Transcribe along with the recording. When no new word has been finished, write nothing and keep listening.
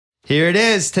Here it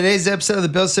is. Today's episode of the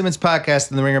Bill Simmons Podcast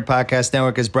and the Ringer Podcast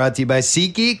Network is brought to you by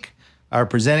SeatGeek, our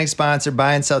presenting sponsor.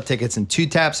 Buy and sell tickets in 2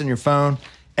 taps on your phone.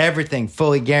 Everything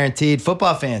fully guaranteed.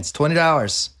 Football fans,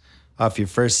 $20 off your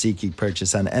first SeatGeek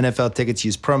purchase on NFL tickets.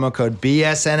 Use promo code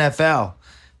BSNFL.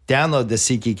 Download the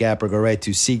SeatGeek app or go right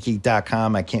to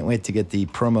SeatGeek.com. I can't wait to get the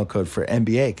promo code for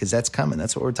NBA because that's coming.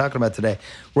 That's what we're talking about today.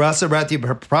 We're also brought to you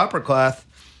by Proper Cloth,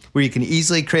 where you can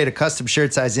easily create a custom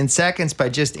shirt size in seconds by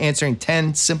just answering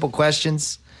 10 simple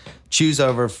questions. Choose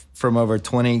from over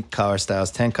 20 collar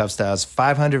styles, 10 cuff styles,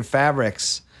 500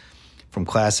 fabrics, from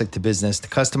classic to business, to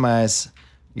customize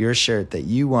your shirt that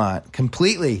you want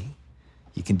completely.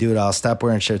 You can do it all. Stop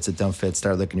wearing shirts that don't fit.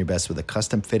 Start looking your best with a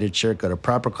custom-fitted shirt. Go to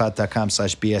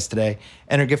propercloth.com/BS today.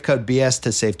 Enter gift code BS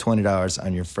to save $20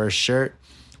 on your first shirt.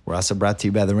 We're also brought to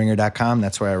you by TheRinger.com.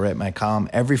 That's where I write my column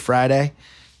every Friday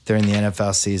during the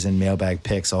NFL season, mailbag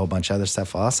picks, a whole bunch of other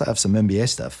stuff. I'll also have some NBA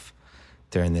stuff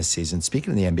during this season.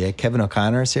 Speaking of the NBA, Kevin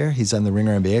O'Connor is here. He's on the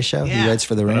Ringer NBA show. Yeah. He writes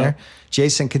for the Ringer.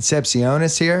 Jason Concepcion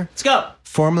is here. Let's go.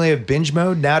 Formerly of Binge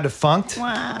Mode, now defunct,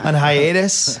 on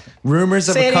hiatus. Rumors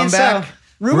of a comeback.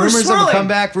 Rumors of a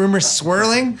comeback. Rumors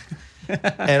swirling.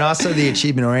 And also the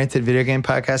achievement-oriented video game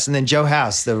podcast. And then Joe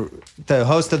House, the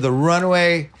host of the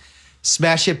runaway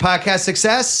smash hit podcast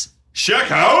Success. Check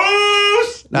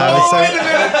House! No, wait a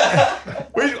minute.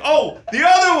 The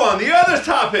other one. The other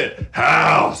top hit.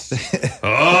 House.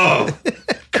 Oh.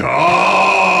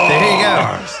 Cars. There you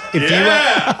go. If you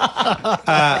went,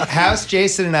 House,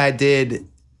 Jason, and I did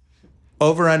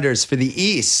over-unders for the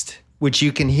East, which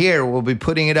you can hear. We'll be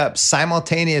putting it up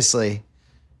simultaneously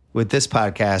with this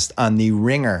podcast on the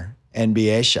Ringer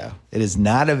NBA show. It is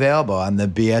not available on the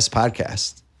BS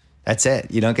podcast. That's it.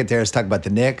 You don't get to hear us talk about the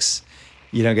Knicks.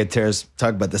 You don't get to hear us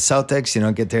talk about the Celtics. You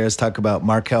don't get to hear us talk about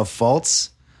Markelle Fultz.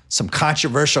 Some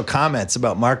controversial comments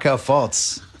about Markelle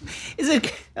Fultz. Is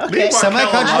it okay?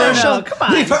 Semi-controversial. Come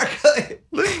on.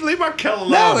 Leave Markelle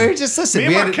alone. No, we're just listening.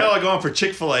 Me and Markelle are going for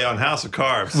Chick-fil-A on House of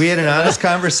Carbs. We had an honest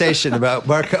conversation about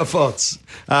Markelle Fultz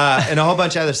and a whole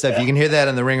bunch of other stuff. You can hear that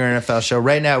on the Ringer NFL show.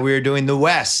 Right now, we are doing the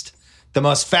West, the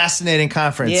most fascinating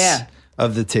conference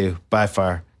of the two by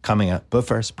far, coming up. But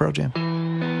first, Pearl Jam.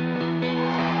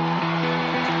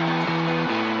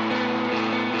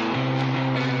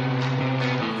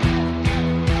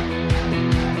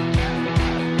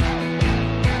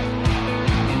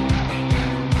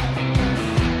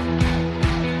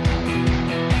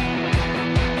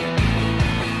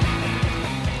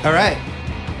 All right.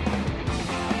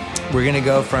 We're going to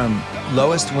go from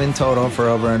lowest win total for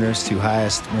over-unders to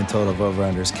highest win total of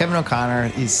over-unders. Kevin O'Connor,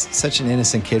 he's such an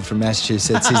innocent kid from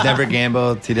Massachusetts. He's never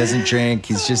gambled. He doesn't drink.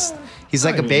 He's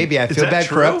like a baby. I feel bad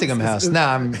corrupting him, House.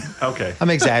 No, I'm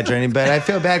exaggerating, but I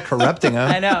feel bad corrupting him.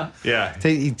 I know. Yeah.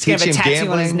 Teach him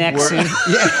gambling. On his neck soon.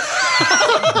 Yeah.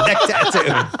 Neck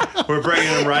tattoo. We're bringing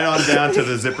him right on down to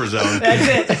the zipper zone.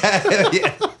 That's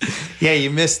it. Yeah, you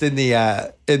missed in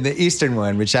the Eastern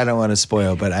one, which I don't want to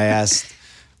spoil, but I asked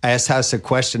House a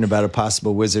question about a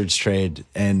possible Wizards trade,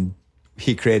 and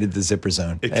he created the zipper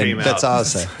zone. It came out. That's all I'll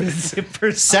say.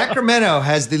 Sacramento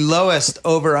has the lowest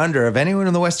over-under of anyone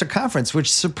in the Western Conference,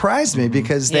 which surprised me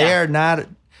because they are not,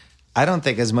 I don't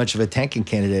think, as much of a tanking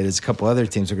candidate as a couple other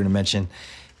teams we're going to mention.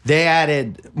 They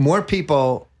added more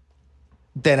people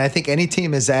than I think any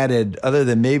team has added other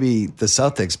than maybe the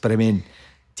Celtics. But I mean,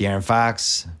 De'Aaron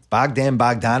Fox, Bogdan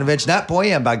Bogdanovic, not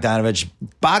Bojan Bogdanovic,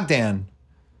 Bogdan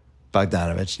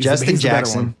Bogdanovic, Justin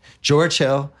Jackson, George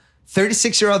Hill,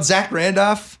 36-year-old Zach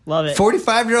Randolph, love it,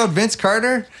 45-year-old Vince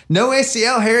Carter, no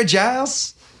ACL, Harry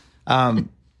Giles. All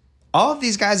of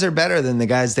these guys are better than the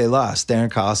guys they lost. Darren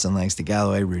Collison, Langston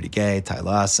Galloway, Rudy Gay, Ty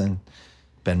Lawson,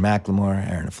 Ben McLemore,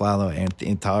 Aaron Aflalo,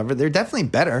 Anthony Tolliver. They're definitely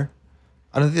better.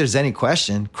 I don't think there's any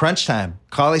question. Crunch time.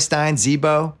 Cauley Stein,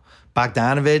 Zebo,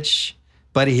 Bogdanovic,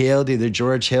 Buddy Hield, either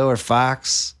George Hill or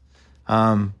Fox.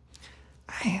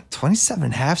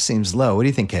 27.5 seems low. What do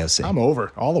you think, KOC? I'm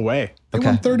over all the way. They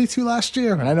won 32 last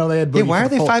year, and I know they had Boogie. Yeah, why are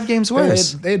they 5 games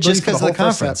worse? They had just because of the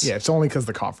conference. Yeah, it's only because of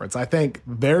the conference. I think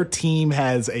their team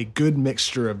has a good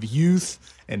mixture of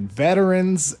youth and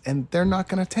veterans, and they're not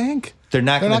going to tank. They're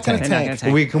not going to tank.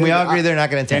 Can we all agree they're not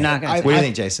going to tank? They're not going to tank. What do you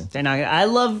think, Jason? They're not. I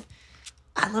love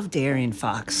De'Aaron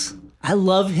Fox. I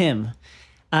love him.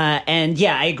 And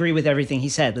yeah, I agree with everything he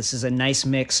said. This is a nice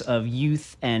mix of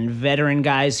youth and veteran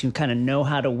guys who kind of know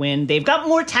how to win. They've got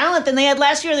more talent than they had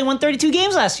last year. They won 32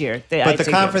 games last year. But the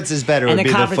conference is better. And the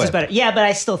conference is better. Yeah, but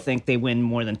I still think they win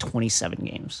more than 27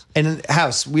 games. And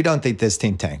House, we don't think this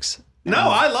team tanks. No,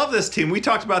 I love this team. We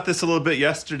talked about this a little bit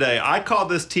yesterday. I call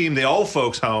this team the old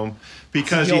folks home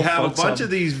because you have a bunch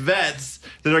of these vets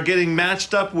that are getting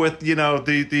matched up with,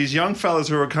 these young fellas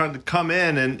who are going to come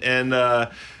in and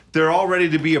they're all ready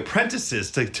to be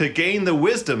apprentices to gain the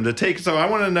wisdom to take. So I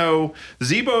want to know,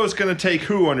 Zebo is going to take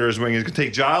who under his wing? Is he going to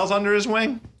take Giles under his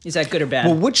wing? Is that good or bad?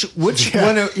 Well, which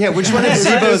one of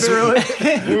Zebo's?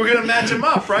 We're going to match him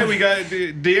up, right? We got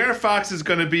De'Aaron Fox is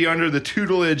going to be under the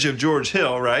tutelage of George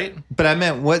Hill, right? But I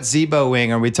meant what Zebo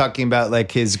wing? Are we talking about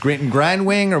like his grit and grind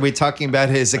wing? Or are we talking about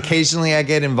his occasionally I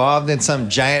get involved in some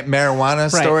giant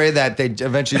marijuana story that they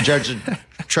eventually drop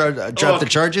the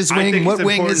charges wing? What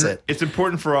wing is it? It's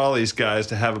important for all these guys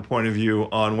to have a point of view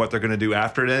on what they're going to do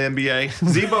after the NBA.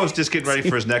 Zebo's just getting ready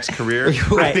for his next career.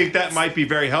 I think that might be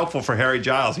very helpful for Harry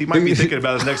Giles. He might be thinking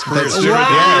about his next career soon. Wow.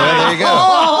 Yeah, there you go.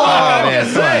 Oh,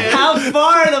 man, how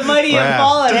far the mighty have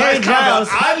fallen. Harry Giles.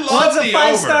 I love Once a the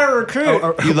 5-star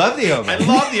recruit. You love the over. I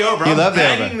love the over. You I'm love the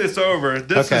banging over. this over.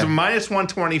 This Okay. is minus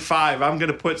 125. I'm going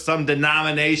to put some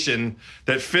denomination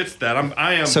that fits that.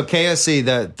 I am. So KOC,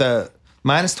 the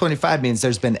minus 25 means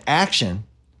there's been action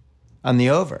on the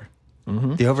over.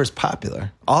 Mm-hmm. The over is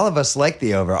popular. All of us like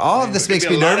the over. All of this makes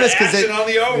me nervous because on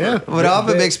the over. Yeah. But all of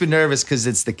it makes me nervous because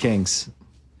it's the Kings.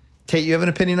 Tate, you have an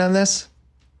opinion on this?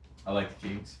 I like the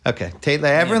Kings. Okay. Tate,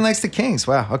 everyone likes the Kings.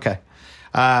 Wow. Okay.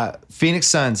 Phoenix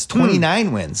Suns,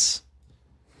 29 wins.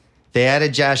 They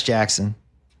added Josh Jackson.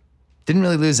 Didn't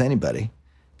really lose anybody.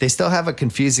 They still have a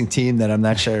confusing team that I'm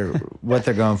not sure what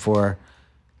they're going for,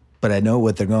 but I know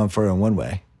what they're going for in one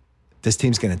way. This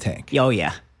team's going to tank. Oh,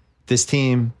 yeah. This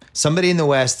team, somebody in the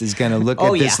West is going to look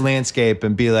at this landscape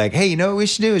and be like, hey, you know what we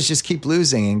should do is just keep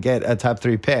losing and get a top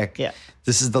 3 pick. Yeah.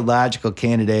 This is the logical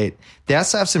candidate. They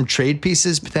also have some trade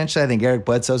pieces, potentially. I think Eric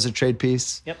Bledsoe's a trade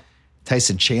piece. Yep.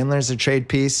 Tyson Chandler's a trade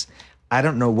piece. I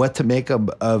don't know what to make of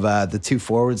the 2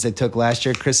 forwards they took last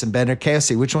year, Chris and Bender.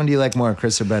 KFC, which one do you like more,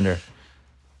 Chris or Bender?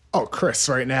 Oh, Chris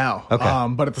right now. Okay.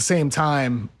 But at the same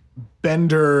time,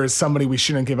 Bender is somebody we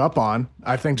shouldn't give up on.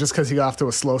 I think just because he got off to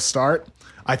a slow start,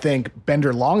 I think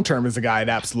Bender long-term is a guy I'd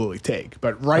absolutely take.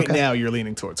 But right now, you're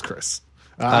leaning towards Chris.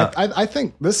 I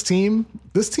think this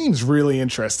team's really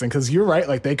interesting because you're right.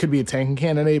 Like they could be a tanking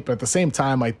candidate, but at the same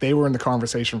time, like they were in the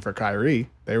conversation for Kyrie.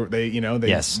 They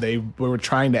were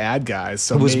trying to add guys.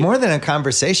 So it was more than a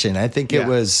conversation. I think it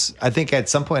was. I think at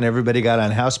some point everybody got on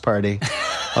House Party,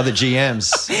 all the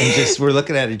GMs, and just were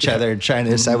looking at each other and trying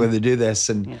to decide whether to do this.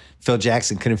 And Phil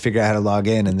Jackson couldn't figure out how to log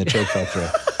in, and the trade fell through.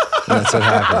 That's what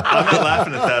happened. I'm not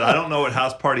laughing at that. I don't know what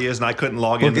House Party is, and I couldn't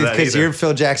log into that because either. you're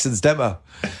Phil Jackson's demo.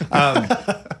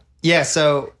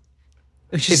 So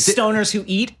It's just stoners who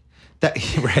eat.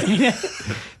 Right.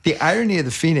 The irony of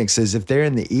the Phoenix is if they're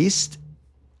in the East,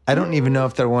 I don't even know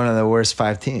if they're one of the worst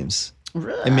 5 teams.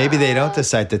 And maybe they don't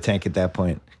decide to tank at that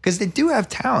point because they do have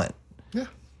talent. Yeah,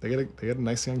 they got a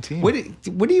nice young team. What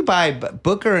do you buy?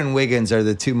 Booker and Wiggins are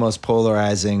the 2 most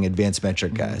polarizing advanced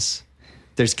metric guys.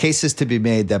 There's cases to be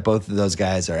made that both of those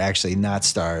guys are actually not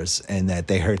stars and that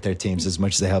they hurt their teams as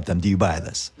much as they help them. Do you buy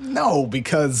this? No,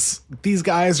 because these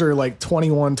guys are like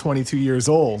 21, 22 years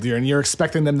old, and you're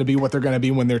expecting them to be what they're going to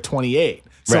be when they're 28.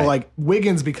 So Right. like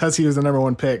Wiggins, because he was the number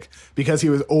 1 pick, because he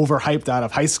was overhyped out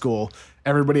of high school,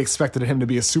 everybody expected him to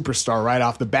be a superstar right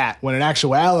off the bat, when in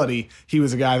actuality, he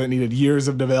was a guy that needed years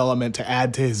of development to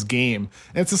add to his game.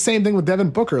 And it's the same thing with Devin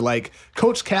Booker. Like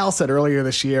Coach Cal said earlier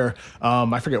this year,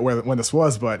 I forget when this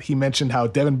was, but he mentioned how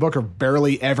Devin Booker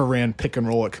barely ever ran pick and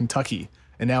roll at Kentucky.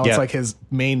 And now it's like his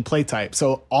main play type.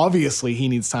 So obviously he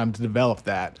needs time to develop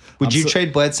that. Would you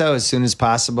trade Bledsoe as soon as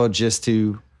possible just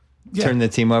to turn the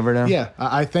team over now? Yeah,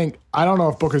 I think I don't know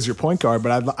if Booker's your point guard,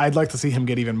 but I'd like to see him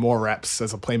get even more reps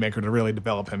as a playmaker to really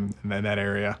develop him in that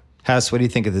area. House, what do you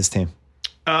think of this team?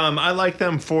 I like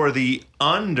them for the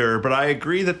under, but I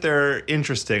agree that they're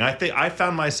interesting. I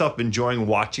found myself enjoying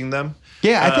watching them.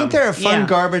 Yeah, I think they're a fun yeah.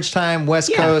 garbage time,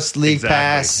 West Coast, League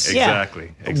Pass.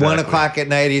 Exactly. 1 o'clock at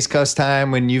night, East Coast time,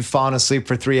 when you've fallen asleep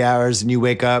for 3 hours and you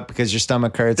wake up because your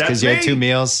stomach hurts because you had 2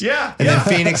 meals. Yeah. And then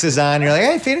Phoenix is on. You're like,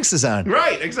 hey, Phoenix is on.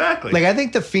 Right, exactly. Like, I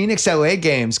think the Phoenix LA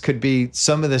games could be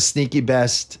some of the sneaky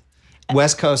best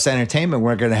West Coast entertainment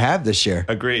we're going to have this year.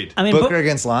 Agreed. I mean, Booker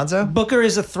against Lonzo? Booker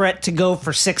is a threat to go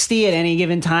for 60 at any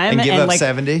given time. And give up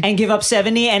 70? And give up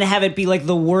 70 and have it be like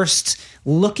the worst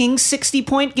looking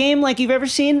 60-point game like you've ever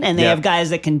seen. And they have guys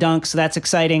that can dunk, so that's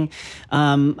exciting.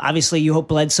 Obviously, you hope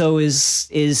Bledsoe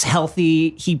is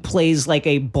healthy. He plays like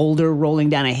a boulder rolling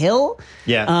down a hill.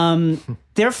 Yeah.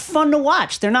 They're fun to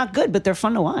watch. They're not good, but they're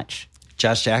fun to watch.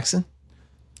 Josh Jackson?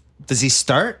 Does he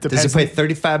start? Depends. Does he play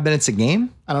 35 minutes a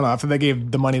game? I don't know. After they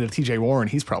gave the money to TJ Warren,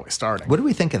 he's probably starting. What do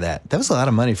we think of that? That was a lot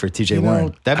of money for TJ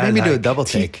Warren. That made me do a double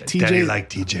take. Daddy like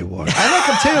TJ Warren. I like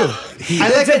him too. I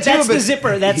like him too. That's the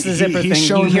zipper. That's the zipper thing. He's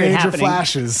shown you hear it major happening. But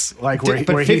flashes, where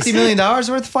 $50 million worth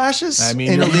of flashes? I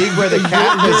mean, in a league where the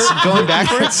cap is going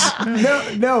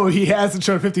backwards? No, he hasn't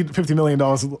shown $50 million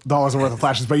worth of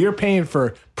flashes, but you're paying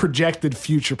for projected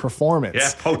future performance.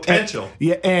 Yeah, potential.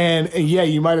 And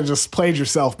you might have just played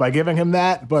yourself by giving him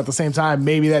that, but at the same time,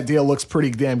 maybe that deal looks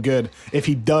pretty damn good if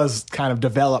he does kind of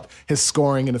develop his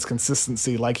scoring and his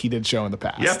consistency like he did show in the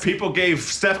past. Yeah, people gave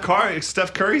Steph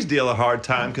Curry's deal a hard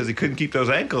time because he couldn't keep those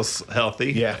ankles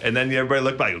healthy. Yeah. And then everybody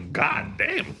looked like, God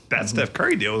damn, that Steph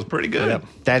Curry deal was pretty good. Yep.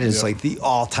 That is like the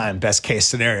all-time best case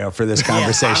scenario for this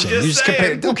conversation. I'm just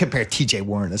saying. Don't compare TJ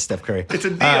Warren to Steph Curry. It's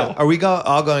a deal. Are we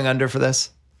all going under for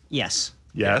this? Yes.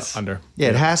 Yes. Under. Yeah,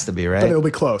 it has to be, right? But it'll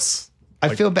be close.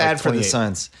 I feel bad for the 28.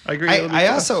 Suns. I agree.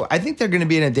 I think they're going to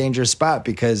be in a dangerous spot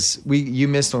because you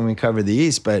missed when we covered the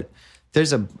East, but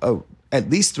there's at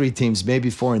least 3 teams,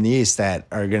 maybe 4 in the East that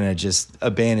are going to just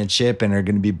abandon ship and are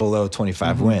going to be below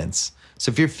 25 wins.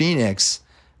 So if you're Phoenix,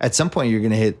 at some point you're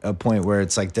going to hit a point where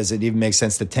it's like, does it even make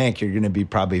sense to tank? You're going to be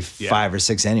probably 5 or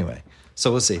 6 anyway.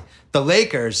 So we'll see. The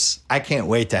Lakers, I can't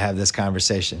wait to have this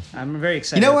conversation. I'm very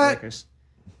excited. You know about what? the Lakers.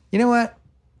 You know what?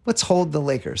 Let's hold the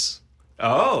Lakers.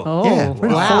 Oh, Yeah, we're going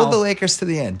to wow. hold the Lakers to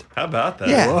the end. how about that?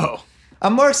 Yeah. Whoa.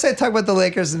 I'm more excited to talk about the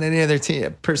Lakers than any other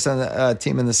team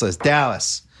in this list.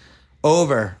 Dallas,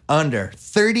 over, under,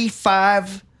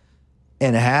 35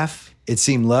 and a half. It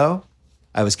seemed low.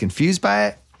 I was confused by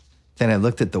it. Then I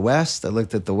looked at the West. I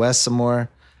looked at the West some more.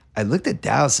 I looked at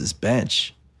Dallas's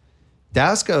bench.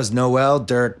 Dallas goes Noel,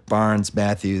 Dirk, Barnes,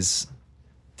 Matthews,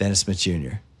 Dennis Smith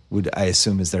Jr., would I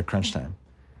assume is their crunch time.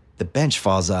 The bench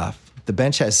falls off. The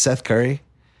bench has Seth Curry.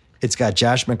 It's got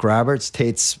Josh McRoberts,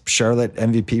 Tate's Charlotte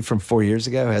MVP from 4 years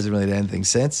ago, who hasn't really done anything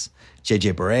since.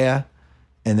 JJ Barea,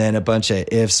 and then a bunch of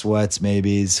ifs, whats,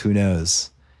 maybes, who knows.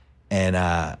 And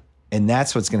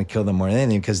that's what's going to kill them more than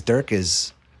anything because Dirk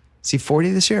is he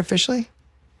 40 this year officially?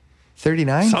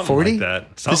 39, Something 40? like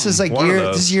that. This is like One of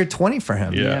those. this is year 20 for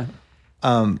him. Yeah.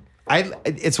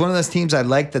 It's one of those teams I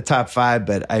like the top 5,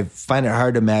 but I find it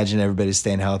hard to imagine everybody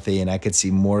staying healthy, and I could see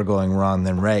more going wrong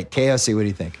than right. KOC, what do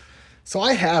you think? So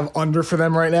I have under for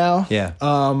them right now. Yeah.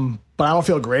 But I don't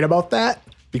feel great about that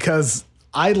because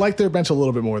I like their bench a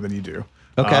little bit more than you do.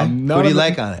 Okay. What do you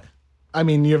like on it? I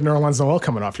mean, you have Nerlens Noel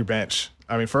coming off your bench.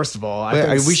 I mean, first of all, Wait,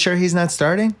 are we sure he's not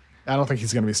starting? I don't think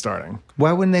he's going to be starting.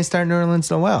 Why wouldn't they start Nerlens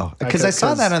Noel? Because I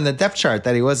saw that on the depth chart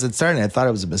that he wasn't starting. I thought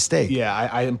it was a mistake. Yeah,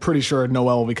 I am pretty sure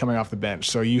Noel will be coming off the bench.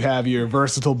 So you have your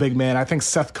versatile big man. I think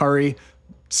Seth Curry,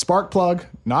 spark plug,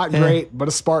 not great, but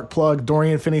a spark plug.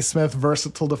 Dorian Finney-Smith,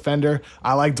 versatile defender.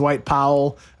 I like Dwight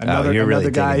Powell, another really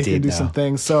guy who digging can do deep some now.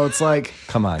 things. So it's like,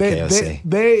 Come on, KOC.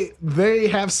 They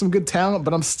have some good talent,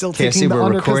 but I'm still taking the we're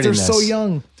under because they're recording so this.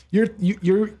 young.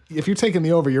 If you're taking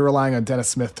the over, you're relying on Dennis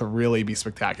Smith to really be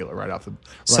spectacular right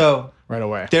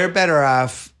away. They're better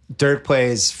off. Dirk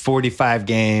plays 45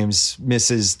 games,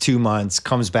 misses 2 months,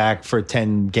 comes back for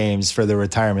 10 games for the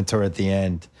retirement tour at the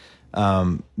end.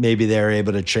 Maybe they're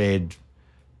able to trade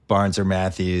Barnes or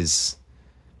Matthews.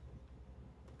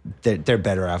 They're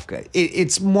better off.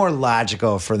 It's more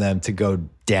logical for them to go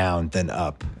down than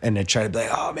up and to try to be like,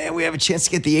 oh man, we have a chance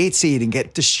to get the 8 seed and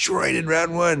get destroyed in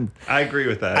round 1. I agree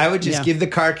with that. I would just give the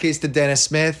car keys to Dennis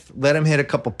Smith, let him hit a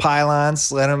couple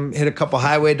pylons, let him hit a couple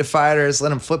highway dividers,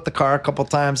 let him flip the car a couple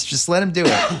times. Just let him do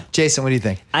it. Jason, what do you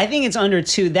think? I think it's under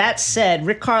 2. That said,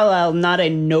 Rick Carlisle, not a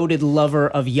noted lover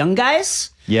of young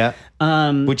guys. Yeah.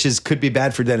 Which could be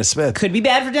bad for Dennis Smith. Could be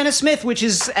bad for Dennis Smith, which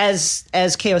is, as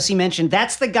KOC mentioned,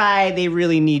 that's the guy they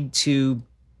really need to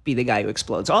be the guy who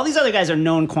explodes. All these other guys are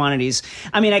known quantities.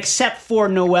 I mean, except for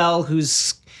Noel,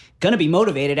 who's going to be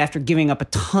motivated after giving up a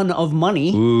ton of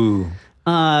money. Ooh.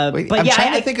 But I'm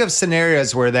trying to think of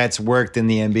scenarios where that's worked in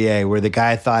the NBA, where the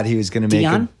guy thought he was going to make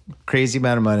Dion? a crazy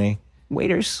amount of money.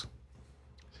 Waiters.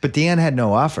 But Dion had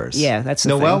no offers. Yeah, that's the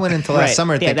Noel thing. went into last Right.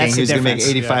 summer Yeah, thinking that's he was the going to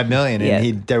make difference. $85 million, and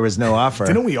Yeah. there was no offer.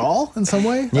 Didn't we all in some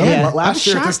way? Yeah. I mean, I'm last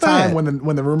year at this shocked by time it.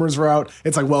 when the rumors were out,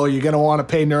 it's like, well, you're going to want to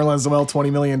pay Nerlens Noel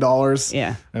 $20 million.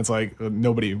 Yeah. And it's like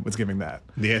nobody was giving that.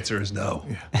 the answer is no.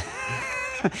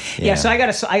 Yeah, so I got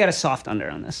a soft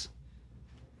under on this.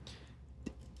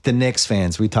 The Knicks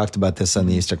fans, we talked about this on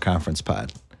the Eastern Conference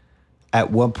pod. At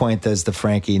what point does the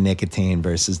Frankie Nicotine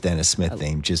versus Dennis Smith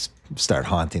thing just start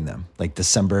haunting them? Like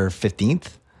December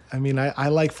 15th? I mean, I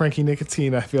like Frankie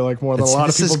Nicotine. I feel like more than a lot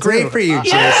of people. This is great do. for you,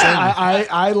 Jason.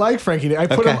 I like Frankie. I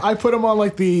put him on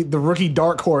like the rookie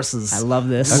dark horses. I love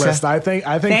this list. I think.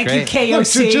 Thank great. you,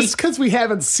 KOC. Look, just because we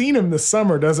haven't seen him this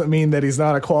summer doesn't mean that he's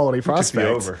not a quality prospect.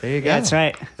 Over. There you go. That's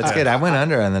right. That's good. I went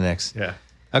under on the Knicks. Yeah.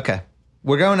 Okay.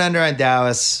 We're going under on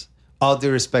Dallas. All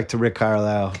due respect to Rick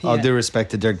Carlisle. All due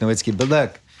respect to Dirk Nowitzki. But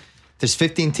look, there's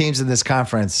 15 teams in this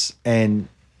conference, and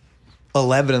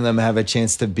 11 of them have a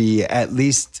chance to be at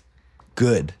least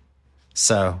good.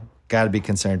 So, got to be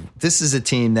concerned. This is a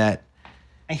team that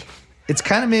it's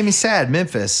kind of made me sad.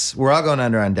 Memphis. We're all going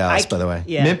under on Dallas, by the way.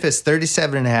 Yeah. Memphis,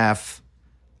 37.5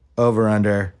 over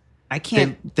under. I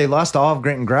can't. They lost all of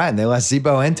Grant and Grind. They lost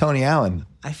Zebo and Tony Allen.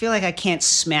 I feel like I can't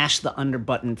smash the under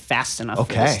button fast enough for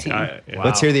Okay. this team.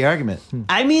 Let's hear the argument.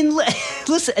 I mean,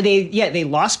 listen, they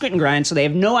lost grit and grind, so they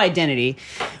have no identity.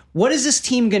 What is this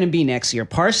team going to be next year?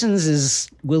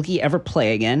 Will he ever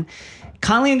play again?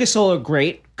 Conley and Gasol are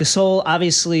great. Gasol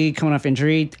obviously coming off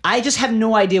injury. I just have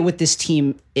no idea what this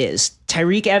team is.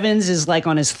 Tyreek Evans is like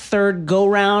on his third go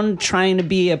round trying to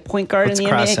be a point guard Let's in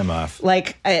the cross NBA. him off.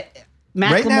 Like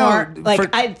Matt Right Lamar. now,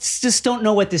 I just don't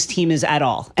know what this team is at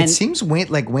all. It seems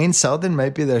Wayne Selden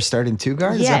might be their starting two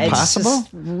guard. Is Yeah, that it's possible? just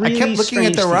really I kept looking at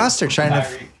strange the team. roster trying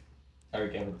to.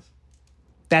 Tyreek Evans.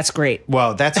 That's great.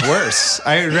 Well, that's worse.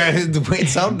 I read Wayne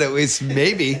Selden that was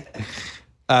maybe.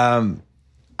 I'm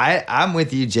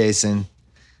with you, Jason.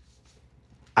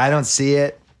 I don't see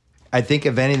it. I think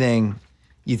if anything,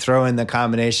 you throw in the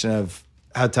combination of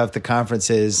how tough the conference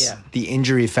is, the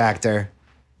injury factor,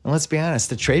 and let's be honest,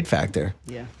 the trade factor.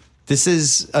 Yeah. This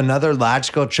is another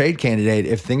logical trade candidate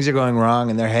if things are going wrong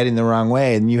and they're heading the wrong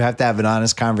way, and you have to have an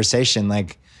honest conversation.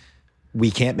 Like, we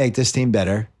can't make this team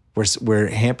better. We're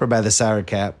hampered by the salary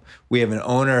cap. We have an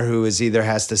owner who either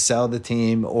has to sell the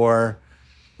team or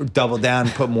double down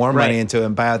and put more money into it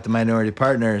and buy out the minority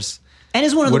partners. And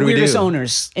is one of What the do we weirdest do?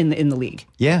 owners in the league.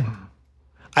 Yeah.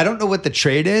 I don't know what the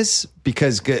trade is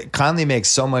because Conley makes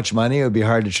so much money, it would be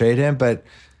hard to trade him, but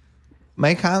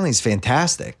Mike Conley's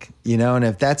fantastic, and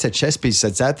if that's a chess piece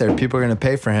that's out there, people are going to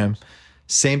pay for him.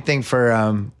 Same thing for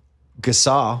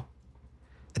Gasol.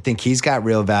 I think he's got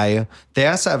real value. They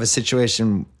also have a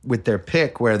situation with their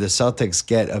pick where the Celtics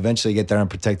eventually get their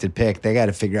unprotected pick. They got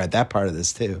to figure out that part of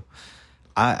this too.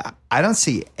 I don't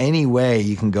see any way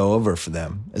you can go over for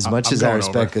them. As much as I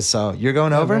respect Gasol, you're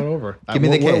going over. I'm going over. Give me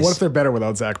the case. What if they're better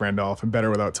without Zach Randolph and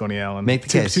better without Tony Allen? Make the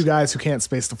case. Two guys who can't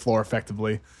space the floor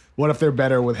effectively. What if they're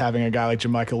better with having a guy like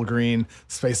JaMychal Green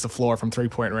space the floor from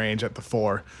 3-point range at the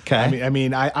 4? Okay.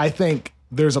 I think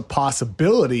there's a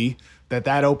possibility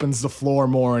that opens the floor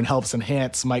more and helps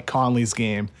enhance Mike Conley's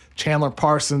game. Chandler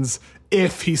Parsons,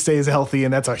 if he stays healthy,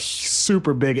 and that's a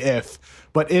super big if,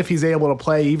 but if he's able to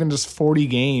play even just 40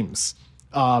 games,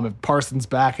 if Parsons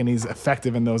back and he's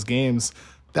effective in those games,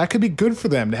 that could be good for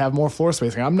them to have more floor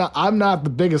spacing. I'm not the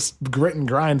biggest grit and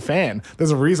grind fan.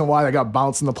 There's a reason why they got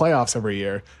bounced in the playoffs every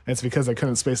year, and it's because they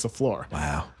couldn't space the floor.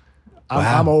 Wow.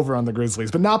 I'm over on the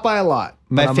Grizzlies, but not by a lot.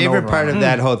 My favorite part of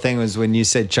that whole thing was when you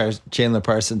said Chandler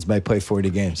Parsons might play 40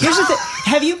 games. Here's the thing.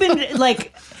 Have you been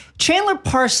Chandler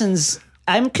Parsons?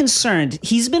 I'm concerned.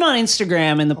 He's been on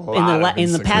Instagram in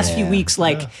the past few weeks,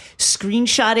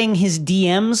 screenshotting his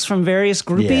DMs from various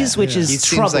groupies, which is he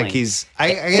seems troubling. like he's.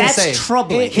 I gotta That's say,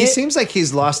 troubling. He seems like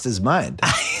he's lost his mind.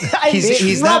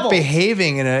 He's not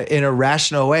behaving in a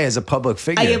rational way as a public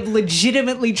figure. I am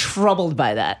legitimately troubled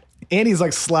by that. And he's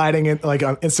sliding in on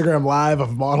Instagram Live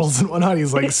of models and whatnot.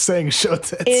 He's saying show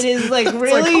tits. It is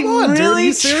really, come on, dude, are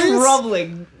you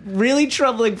serious? really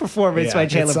troubling performance by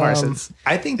Chandler Parsons.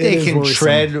 I think they can worrisome.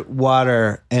 tread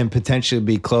water and potentially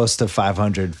be close to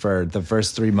 500 for the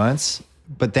first 3 months.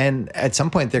 But then at some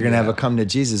point, they're going to have a come to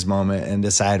Jesus moment and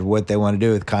decide what they want to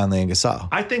do with Conley and Gasol.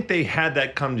 I think they had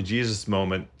that come to Jesus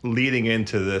moment leading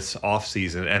into this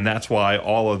offseason, and that's why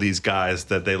all of these guys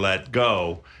that they let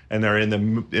go, and they're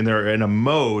in a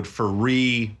mode for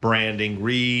rebranding,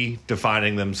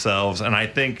 redefining themselves, and I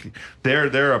think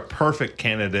they're a perfect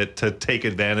candidate to take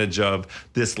advantage of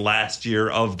this last year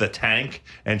of the tank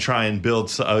and try and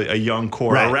build a young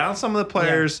core around some of the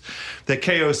players that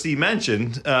KOC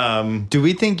mentioned. Do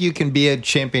we think you can be a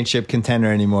championship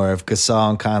contender anymore if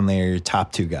Gasol and Conley are your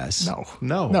top two guys?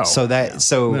 No.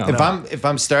 If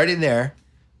I'm starting there,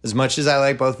 as much as I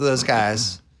like both of those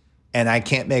guys, and I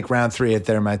can't make round 3 if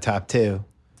they're my top 2,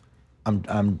 I'm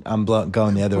going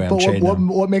the other way. I'm trading them.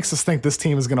 What makes us think this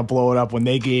team is going to blow it up when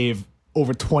they gave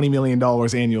over $20 million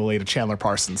annually to Chandler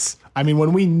Parsons? I mean,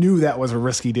 when we knew that was a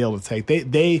risky deal to take,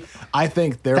 I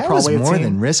think they're that probably was more a team,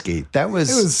 than risky. That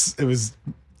was it was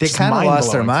They kind of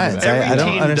lost their minds. I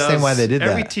don't understand why they did that.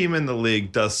 Every team in the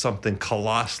league does something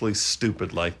colossally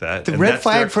stupid like that. The red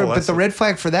flag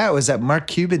for that was that Mark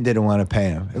Cuban didn't want to pay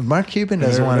him. If Mark Cuban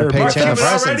doesn't want to pay Chandler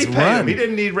Parsons, run. He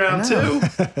didn't need round two.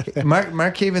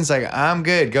 Mark Cuban's like, I'm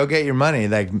good. Go get your money.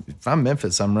 Like, if I'm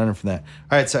Memphis, I'm running from that.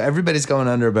 All right, so everybody's going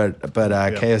under, but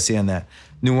KOC on that.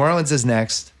 New Orleans is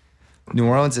next. New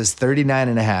Orleans is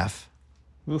 39.5.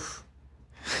 Oof.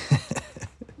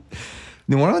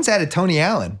 New Orleans added Tony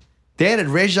Allen. They added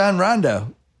Rajon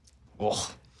Rondo.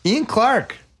 Oh. Ian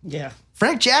Clark. Yeah.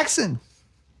 Frank Jackson.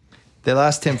 They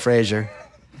lost Tim Frazier.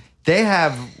 They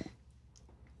have,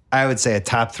 I would say, a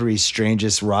top 3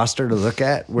 strangest roster to look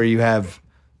at, where you have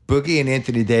Boogie and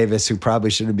Anthony Davis, who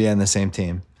probably shouldn't be on the same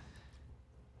team.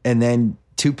 And then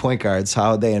 2 point guards,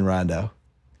 Holiday and Rondo.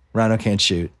 Rondo can't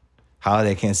shoot.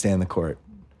 Holiday can't stay on the court.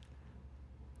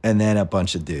 And then a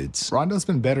bunch of dudes. Rondo's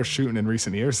been better shooting in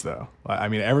recent years, though. I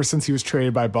mean, ever since he was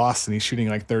traded by Boston, he's shooting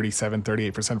like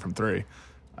 38% from 3.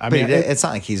 It's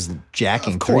not like he's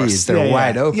jacking threes. They're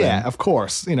wide open. Yeah, of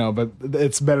course. But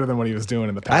it's better than what he was doing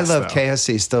in the past. I love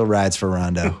KOC still rides for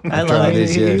Rondo. I love it.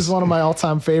 He's one of my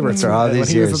all-time favorites. For all these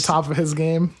when years. He was at the top of his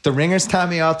game. The Ringer's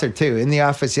Tommy Alter, too, in the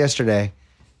office yesterday,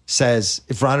 says,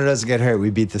 if Rondo doesn't get hurt,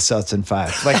 we beat the Celtics in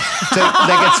 5. Like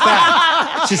it's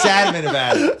fact. Just adamant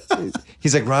about it.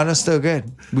 He's like, Rondo's still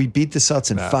good. We beat the Celtics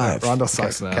in 5. Rondo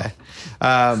sucks now. Okay.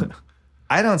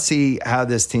 I don't see how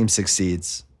this team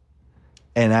succeeds.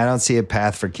 And I don't see a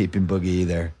path for keeping Boogie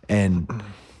either. And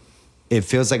it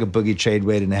feels like a Boogie trade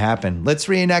waiting to happen. Let's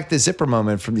reenact the zipper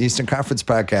moment from the Eastern Conference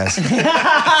podcast.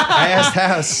 I asked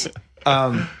House,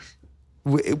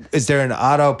 is there an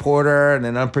Otto Porter and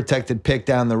an unprotected pick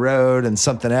down the road and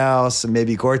something else, and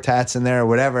maybe Gortat's in there or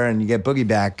whatever, and you get Boogie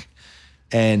back?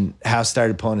 And House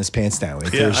started pulling his pants down.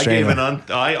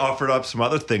 I offered up some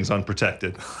other things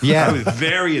unprotected. Yeah, I was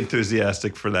very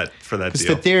enthusiastic for that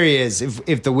deal. The theory is,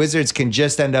 if the Wizards can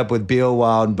just end up with Beal,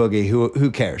 Wall, and Boogie,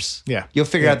 who cares? Yeah, you'll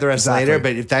figure out the rest later.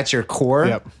 But if that's your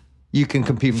core, you can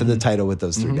compete for the title with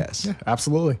those 3 guys. Yeah,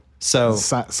 absolutely. So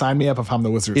sign me up if I'm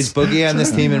the Wizards. Is Boogie on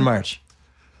this team in March?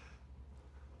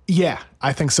 Yeah,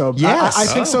 I think so. Yes. I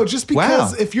think so. Just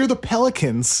because if you're the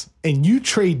Pelicans and you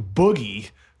trade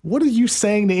Boogie, what are you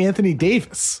saying to Anthony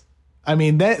Davis? I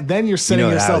mean, then you're setting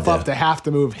yourself up to have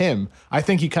to move him. I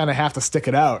think you kind of have to stick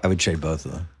it out. I would trade both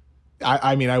of them.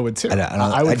 I mean, I would too.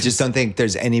 I just don't think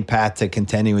there's any path to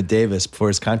contending with Davis before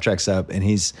his contract's up, and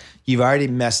you've already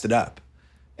messed it up.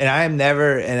 And I am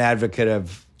never an advocate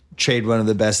of trade one of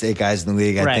the best 8 guys in the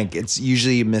league. I think it's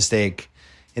usually a mistake.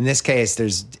 In this case,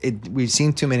 we've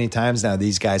seen too many times now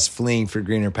these guys fleeing for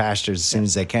greener pastures as soon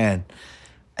as they can,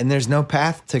 and there's no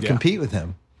path to compete with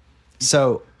him.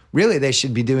 So really, they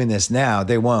should be doing this now.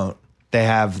 They won't.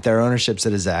 Their ownership's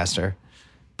a disaster,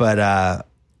 but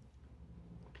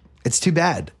it's too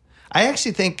bad. I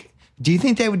actually think. Do you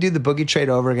think they would do the Boogie trade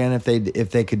over again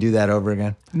if they could do that over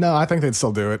again? No, I think they'd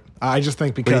still do it. I just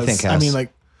think because what do you think, House?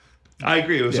 I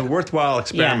agree. It was a worthwhile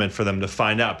experiment for them to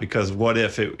find out, because what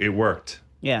if it worked?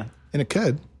 Yeah, and it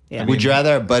could. Yeah. Would you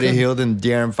rather have Buddy Hield and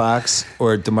De'Aaron Fox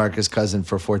or DeMarcus Cousins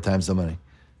for 4 times the money?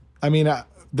 I mean.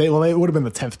 They would have been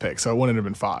the 10th pick, so it wouldn't have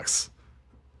been Fox.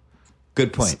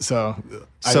 Good point. So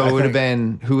it would have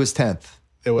been, who was 10th?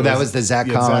 That was the Zach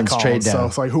Collins trade down. So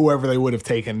it's like whoever they would have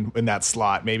taken in that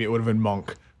slot. Maybe it would have been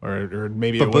Monk, or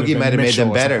maybe. But Boogie might have made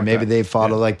them better. Maybe they fall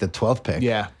to like the 12th pick.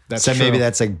 Yeah, that's so true. maybe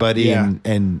that's like Buddy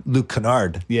and Luke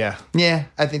Kennard. Yeah,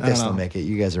 I think they still make it.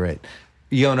 You guys are right.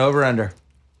 You going over under?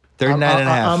 39.5.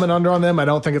 I'm an under on them. I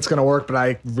don't think it's going to work, but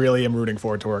I really am rooting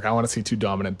for it to work. I want to see 2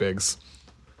 dominant bigs.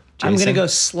 I'm going to go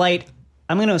slight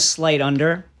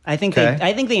under. I think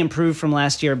they improved from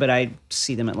last year, but I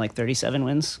see them at like 37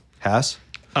 wins. House?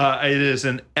 It is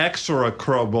an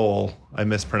execrable. I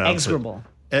mispronounced it.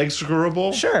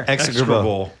 Execrable? Sure.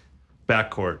 Execrable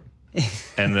backcourt.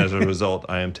 And as a result,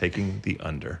 I am taking the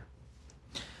under.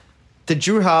 The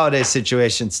Drew Holiday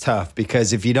situation's tough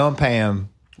because if you don't pay him,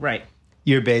 right,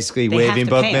 you're basically waving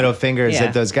both middle fingers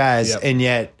at those guys, and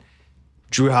yet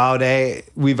Drew Holiday,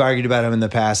 we've argued about him in the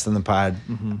past on the pod.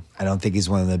 Mm-hmm. I don't think he's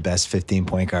one of the best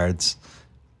 15-point guards.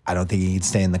 I don't think he can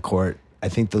stay in the court. I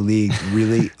think the league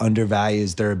really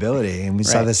undervalues their ability. And we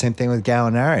saw the same thing with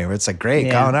Gallinari, where it's like, great,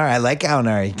 Gallinari, I like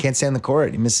Gallinari. He can't stay in the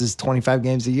court. He misses 25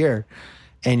 games a year.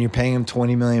 And you're paying him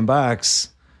 $20 million.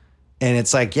 And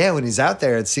it's like, when he's out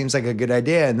there, it seems like a good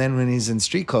idea. And then when he's in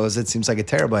street clothes, it seems like a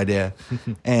terrible idea.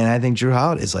 And I think Drew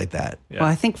Holiday's like that. Yeah. Well,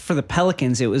 I think for the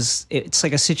Pelicans, it's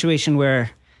like a situation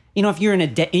where, if you're in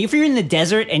the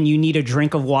desert and you need a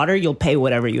drink of water, you'll pay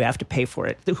whatever you have to pay for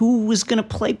it. Who was going to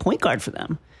play point guard for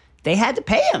them? They had to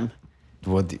pay him.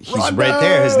 Well, he's right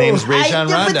there. His name's Rajon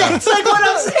Rondo. But that's like what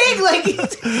I'm saying.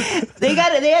 Like they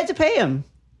had to pay him.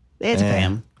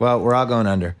 Well, we're all going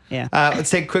under. Yeah. Let's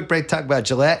take a quick break. Talk about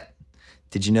Gillette.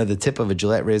 Did you know the tip of a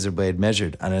Gillette razor blade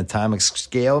measured on an atomic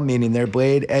scale, meaning their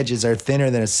blade edges are thinner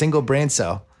than a single brain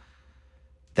cell?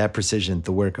 That precision,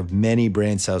 the work of many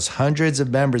brain cells. Hundreds of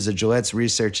members of Gillette's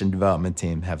research and development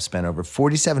team have spent over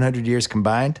 4,700 years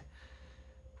combined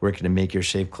working to make your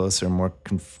shave closer and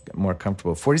more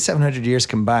comfortable. 4,700 years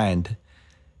combined.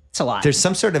 It's a lot. There's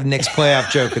some sort of Knicks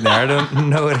playoff joke in there. I don't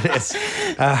know what it is.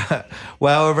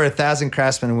 While over 1,000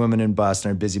 craftsmen and women in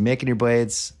Boston are busy making your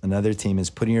blades, another team is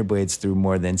putting your blades through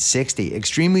more than 60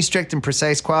 extremely strict and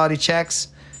precise quality checks.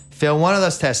 Fail one of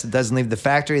those tests, it doesn't leave the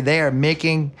factory. They are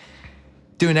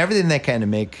doing everything they can to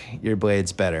make your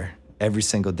blades better every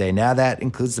single day. Now that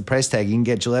includes the price tag. You can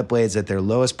get Gillette blades at their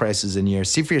lowest prices in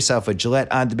years. See for yourself at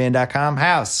GilletteOnDemand.com.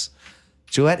 House.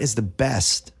 Gillette is the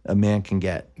best a man can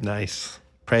get. Nice.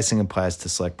 Pricing applies to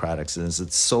select products and is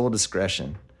at sole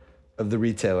discretion of the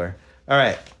retailer. All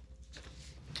right.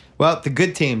 Well, the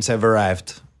good teams have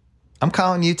arrived. I'm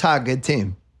calling Utah a good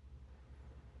team.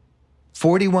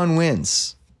 41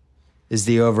 wins is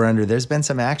the over-under. There's been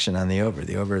some action on the over.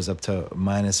 The over is up to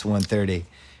minus 130.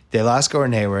 They lost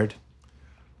Gordon Hayward.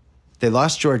 They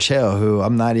lost George Hill, who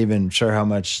I'm not even sure how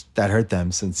much that hurt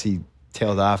them since he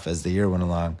tailed off as the year went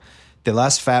along. They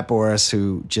lost Fat Boris,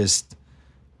 who just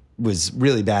was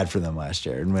really bad for them last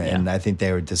year, and I think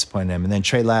they were disappointed in him. And then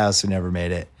Trey Lyles, who never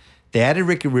made it. They added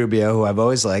Ricky Rubio, who I've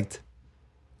always liked.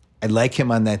 I like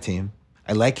him on that team.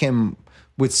 I like him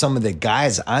with some of the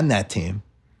guys on that team,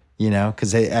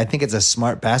 because I think it's a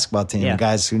smart basketball team,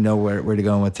 guys who know where to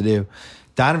go and what to do.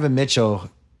 Donovan Mitchell,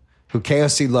 who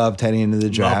KOC loved heading into the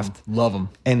draft. Love him.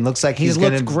 And looks like he's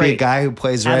going to be a guy who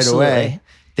plays right away.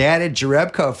 They added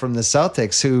Jerebko from the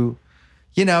Celtics, who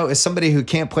is somebody who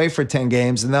can't play for 10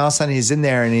 games, and then all of a sudden he's in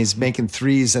there and he's making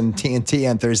threes and TNT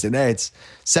on Thursday nights.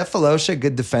 Seth Falosha,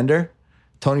 good defender.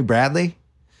 Tony Bradley.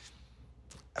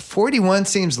 41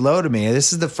 seems low to me.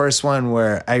 This is the first one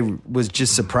where I was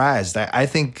just surprised. I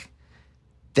think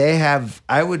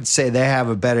I would say they have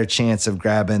a better chance of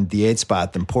grabbing the 8th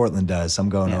spot than Portland does. I'm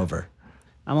going over.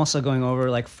 I'm also going over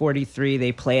like 43.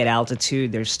 They play at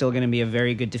altitude. They're still going to be a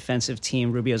very good defensive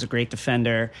team. Rubio's a great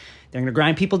defender. They're going to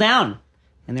grind people down.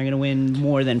 And they're going to win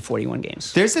more than 41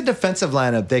 games. There's a defensive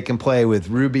lineup they can play with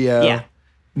Rubio,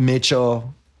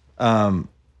 Mitchell,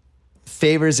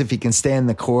 Favors if he can stay in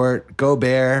the court,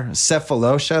 Gobert,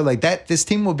 Cephalosha. Like that, this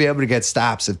team will be able to get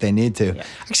stops if they need to. Yeah.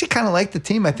 I actually kind of like the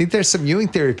team. I think there's some Ewing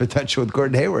theory potential with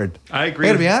Gordon Hayward. I agree. I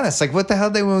got to be honest. Like, what the hell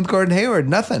they win with Gordon Hayward?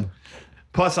 Nothing.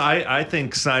 Plus, I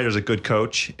think Snyder's a good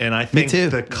coach, and I think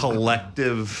the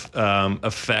collective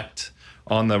effect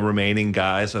on the remaining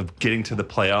guys of getting to the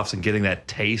playoffs and getting that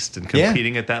taste and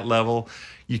competing at that level,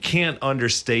 you can't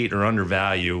understate or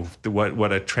undervalue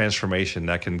what a transformation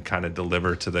that can kind of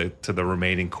deliver to the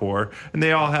remaining core. And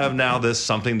they all have now this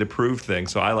something to prove thing.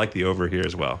 So I like the over here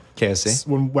as well. KSC?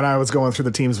 When I was going through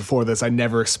the teams before this, I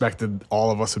never expected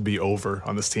all of us would be over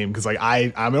on this team because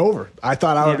I'm over. I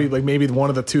thought I would be like maybe one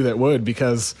of the two that would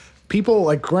because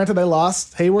people granted they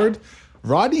lost Hayward.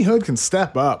 Rodney Hood can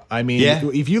step up. I mean,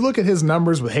 if you look at his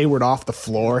numbers with Hayward off the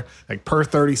floor, per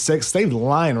 36, they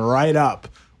line right up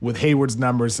with Hayward's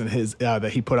numbers and his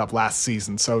that he put up last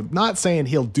season. So not saying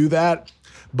he'll do that,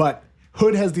 but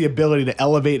Hood has the ability to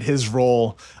elevate his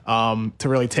role to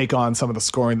really take on some of the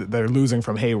scoring that they're losing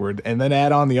from Hayward. And then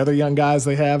add on the other young guys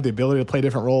they have, the ability to play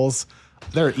different roles.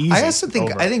 They're easy. I also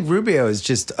think Rubio is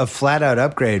just a flat-out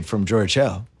upgrade from George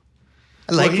Hill.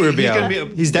 I like Rubio.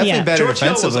 He's definitely better George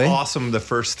defensively. Hill was awesome the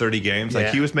first 30 games.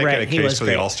 He was making a case for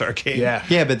the All-Star game.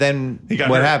 Yeah, but then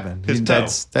what happened? His toe.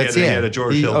 He had a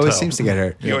George Hill toe. He always seems to get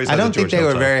hurt. I don't think they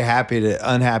were very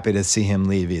unhappy to see him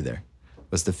leave either,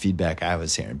 was the feedback I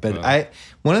was hearing. But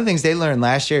one of the things they learned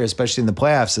last year, especially in the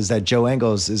playoffs, is that Joe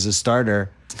Ingles is a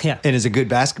starter and is a good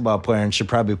basketball player and should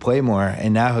probably play more,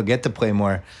 and now he'll get to play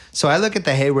more. So I look at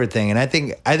the Hayward thing, and I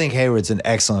think Hayward's an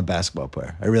excellent basketball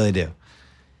player. I really do.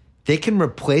 They can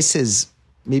replace his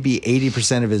maybe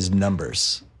 80% of his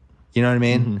numbers. You know what I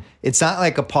mean? Mm-hmm. It's not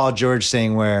like a Paul George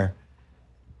thing where,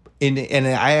 and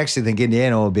I actually think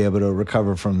Indiana will be able to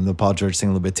recover from the Paul George thing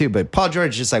a little bit too. But Paul George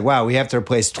is just like, wow, we have to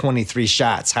replace 23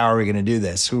 shots. How are we going to do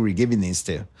this? Who are we giving these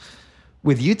to?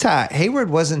 With Utah, Hayward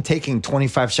wasn't taking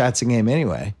 25 shots a game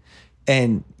anyway.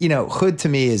 And, Hood to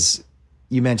me is,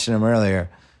 you mentioned him earlier.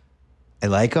 I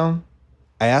like him.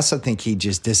 I also think he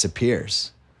just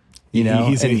disappears. You know,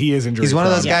 he is injured. He's one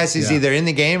of those guys who's either in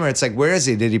the game or it's like, where is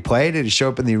he? Did he play? Did he show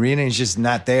up in the arena? He's just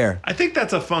not there. I think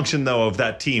that's a function, though, of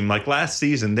that team. Like last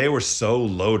season, they were so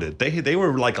loaded. They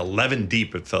were like 11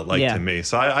 deep, it felt like to me.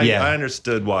 So I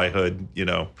understood why Hood, you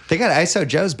know. They got ISO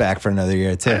Joe's back for another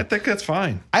year, too. I think that's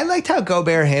fine. I liked how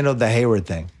Gobert handled the Hayward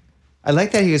thing. I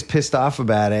like that he was pissed off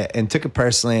about it and took it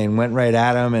personally and went right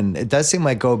at him. And it does seem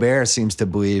like Gobert seems to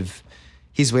believe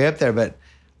he's way up there. But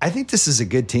I think this is a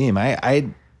good team.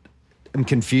 I'm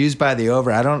confused by the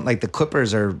over. I don't like the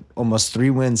Clippers are almost 3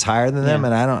 wins higher than them,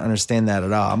 and I don't understand that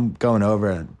at all. I'm going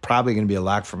over. Probably going to be a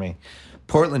lock for me.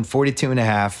 Portland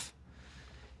 42.5.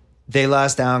 They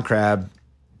lost Allen Crabbe.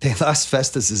 They lost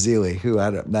Festus Ezeli, who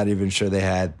I'm not even sure they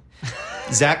had.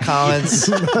 Zach Collins.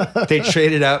 They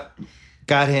traded up,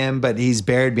 got him, but he's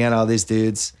buried behind all these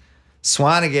dudes.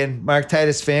 Swanigan, Mark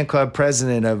Titus fan club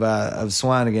president of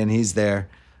Swanigan. He's there.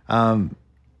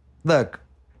 Look.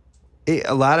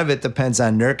 A lot of it depends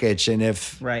on Nurkic, and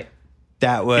if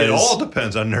that was... It all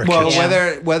depends on Nurkic.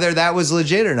 Well, whether that was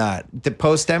legit or not. The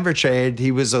post-Denver trade,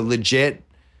 he was a legit,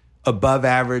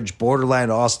 above-average, borderline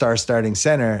all-star starting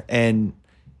center, and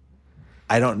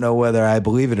I don't know whether I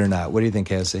believe it or not. What do you think,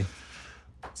 Casey?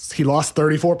 He lost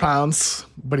 34 pounds,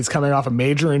 but he's coming off a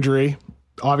major injury.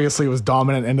 Obviously, it was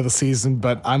dominant end of the season,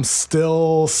 but I'm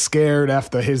still scared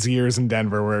after his years in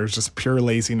Denver, where it was just pure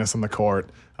laziness on the court.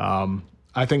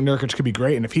 I think Nurkic could be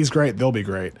great, and if he's great, they'll be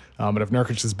great. But if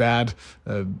Nurkic is bad,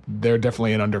 they're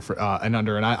definitely an under.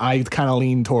 And I kind of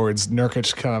lean towards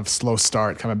Nurkic kind of slow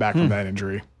start coming back from that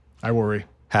injury. I worry.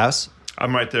 House?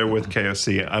 I'm right there with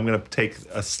KOC. I'm going to take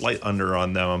a slight under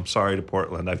on them. I'm sorry to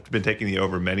Portland. I've been taking the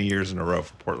over many years in a row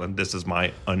for Portland. This is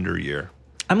my under year.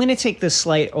 I'm going to take the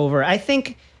slight over. I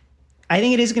think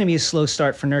it is going to be a slow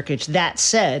start for Nurkic. That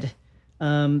said,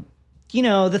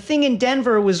 the thing in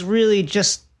Denver was really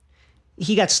just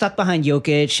he got stuck behind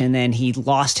Jokic and then he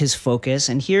lost his focus.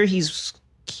 And here he's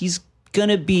going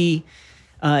to be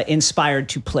inspired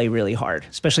to play really hard,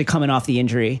 especially coming off the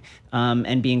injury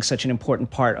and being such an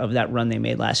important part of that run they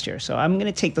made last year. So I'm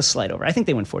going to take the slight over. I think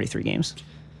they win 43 games.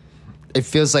 It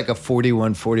feels like a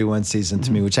 41-41 season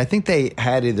to me, which I think they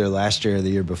had either last year or the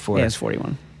year before. Yeah, it's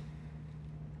 41.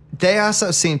 They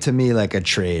also seem to me like a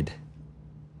trade.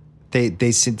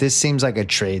 This seems like a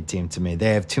trade team to me.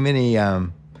 They have too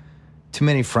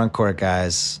many front court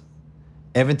guys.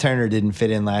 Evan Turner didn't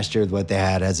fit in last year with what they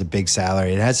had as a big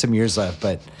salary. It has some years left,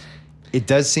 but it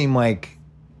does seem like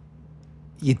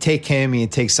you take him and you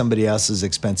take somebody else's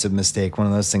expensive mistake, one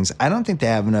of those things. I don't think they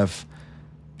have enough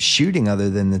shooting other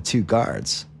than the 2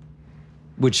 guards,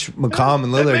 which McCollum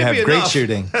and Lillard have great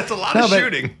shooting. That's a lot of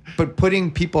shooting. But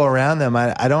putting people around them,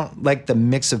 I don't like the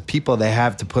mix of people they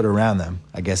have to put around them,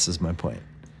 I guess is my point.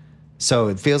 So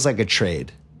it feels like a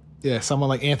trade. Yeah, someone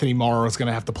like Anthony Morrow is going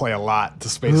to have to play a lot to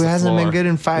space the floor. Who hasn't been good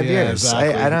in 5 years.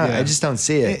 Exactly. I just don't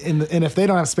see it. And if they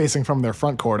don't have spacing from their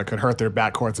front court, it could hurt their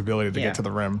backcourt's ability to get to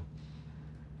the rim.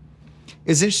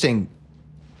 It's interesting.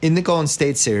 In the Golden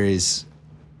State series,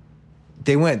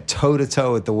 they went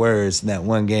toe-to-toe with the Warriors in that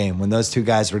one game when those 2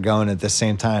 guys were going at the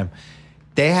same time.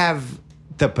 They have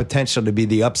the potential to be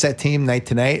the upset team night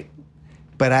to night,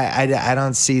 but I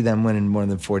don't see them winning more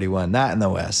than 41. Not in the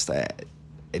West.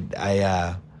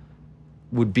 I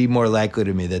would be more likely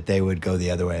to me that they would go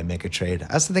the other way and make a trade.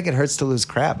 I also think it hurts to lose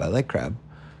Crabbe. I like Crabbe.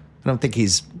 I don't think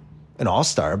he's an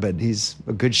all-star, but he's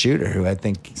a good shooter who I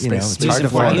think, it's hard to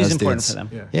find those dudes. For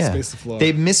them. Yeah. Space the floor.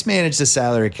 They've mismanaged the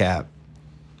salary cap.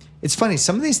 It's funny.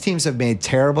 Some of these teams have made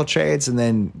terrible trades and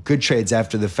then good trades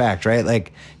after the fact, right?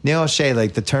 Like Neil O'Shea,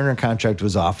 like the Turner contract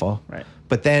was awful. Right.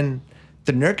 But then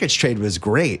the Nurkic trade was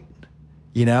great,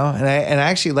 And I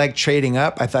actually liked trading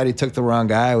up. I thought he took the wrong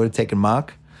guy. I would have taken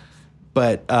Monk.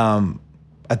 But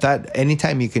I thought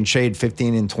anytime you can trade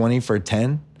 15 and 20 for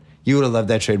 10, you would have loved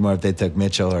that trade more if they took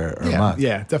Mitchell or Monk.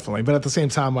 Yeah, definitely. But at the same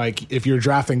time, like if you're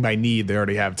drafting by need, they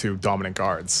already have 2 dominant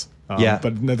guards. But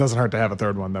it doesn't hurt to have a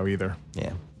third one, though, either.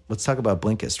 Yeah. Let's talk about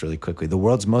Blinkist really quickly. The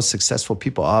world's most successful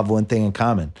people all have one thing in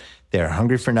common. They are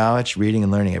hungry for knowledge, reading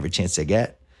and learning every chance they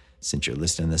get. Since you're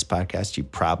listening to this podcast, you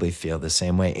probably feel the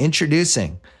same way.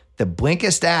 Introducing the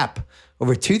Blinkist app.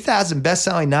 Over 2,000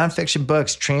 best-selling nonfiction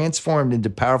books transformed into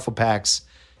powerful packs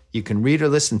you can read or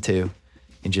listen to.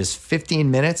 In just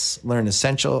 15 minutes, learn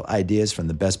essential ideas from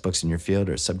the best books in your field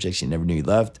or subjects you never knew you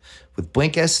loved. With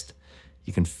Blinkist,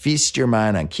 you can feast your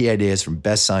mind on key ideas from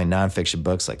best-selling nonfiction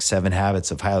books like 7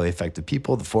 Habits of Highly Effective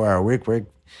People, The 4-Hour Work,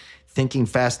 Thinking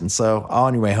Fast and Slow, all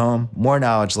on your way home. More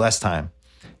knowledge, less time.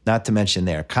 Not to mention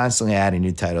they are constantly adding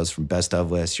new titles from best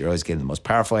of lists. You're always getting the most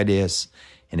powerful ideas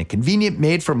in a convenient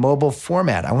made-for-mobile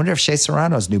format. I wonder if Shea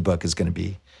Serrano's new book is going to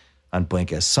be on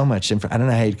Blinkist. So much info. I don't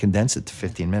know how you'd condense it to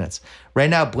 15 minutes. Right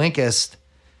now, Blinkist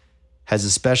has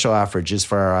a special offer just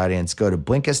for our audience. Go to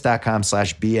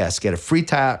Blinkist.com/BS. Get a free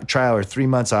trial or 3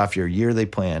 months off your yearly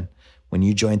plan when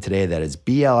you join today. That is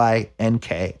BLINKIST.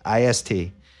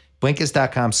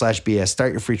 Blinkist.com/BS.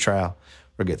 Start your free trial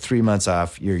or get 3 months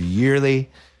off your yearly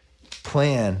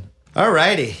plan. All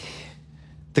righty.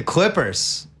 The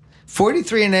Clippers.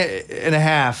 43 and a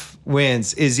half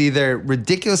wins is either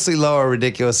ridiculously low or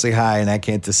ridiculously high, and I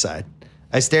can't decide.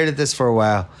 I stared at this for a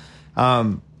while.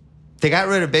 They got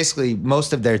rid of basically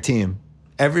most of their team.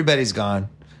 Everybody's gone.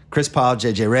 Chris Paul,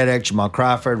 JJ Redick, Jamal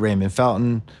Crawford, Raymond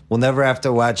Felton. We'll never have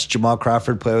to watch Jamal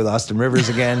Crawford play with Austin Rivers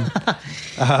again.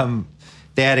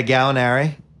 They had a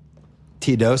Gallinari,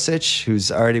 Teodosic,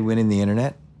 who's already winning the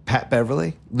internet, Pat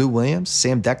Beverly, Lou Williams,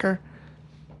 Sam Decker.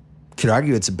 Could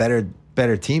argue it's a better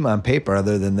team on paper,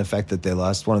 other than the fact that they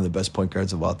lost one of the best point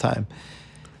guards of all time.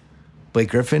 Blake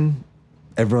Griffin,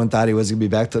 everyone thought he wasn't going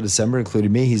to be back till December,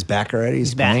 including me. He's back already.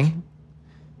 He's playing. Back.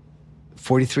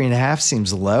 43 and a half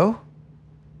seems low.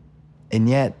 And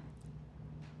yet,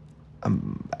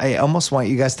 I almost want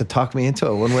you guys to talk me into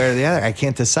it one way or the other. I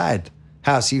can't decide.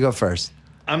 House, you go first.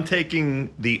 I'm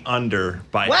taking the under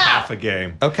by half a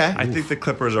game. Okay. I think the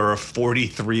Clippers are a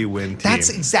 43-win team. That's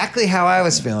exactly how I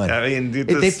was feeling. I mean,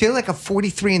 They feel like a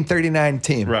 43 and 39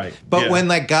 team. Right. But Yeah. when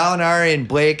like Gallinari and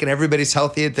Blake and everybody's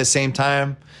healthy at the same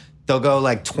time, they'll go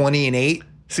like 20 and 8.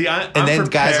 See, And then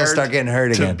guys will start getting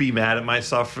hurt to again. be mad at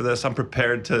myself for this. I'm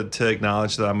prepared to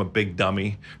acknowledge that I'm a big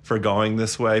dummy for going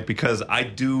this way, because I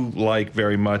do like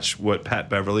very much what Pat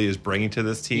Beverly is bringing to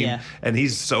this team, Yeah. and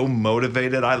he's so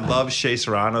motivated. I love Shea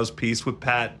Serrano's piece with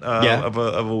Pat of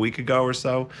a week ago or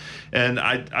so, and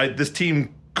this team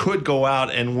could go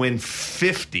out and win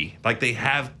 50. Like, they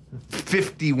have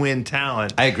 50-win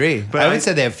talent. I agree. But I would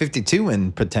say they have 52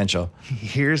 win potential.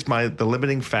 Here's the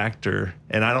limiting factor,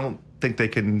 and I don't think they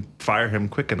can fire him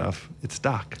quick enough. It's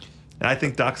Doc. And I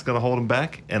think Doc's going to hold him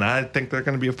back, and I think they're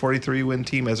going to be a 43-win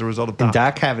team as a result of Doc. And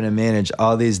Doc having to manage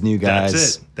all these new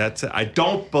guys. That's it. I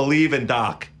don't believe in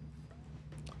Doc.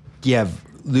 You have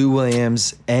Lou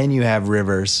Williams and you have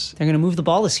Rivers. They're going to move the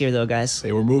ball this year, though, guys.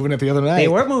 They were moving it the other night. They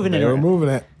were moving it. They were moving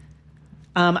it.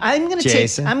 I'm going to take.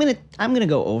 Jason? I'm going to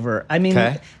go over. I mean,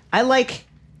 Okay.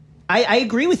 I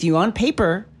agree with you on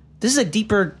paper. This is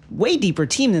a way deeper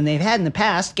team than they've had in the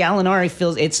past. Gallinari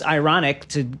feels it's ironic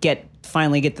to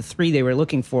finally get the 3 they were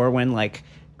looking for when like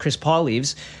Chris Paul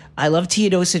leaves. I love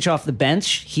Teodosic off the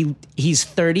bench. He's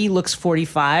 30, looks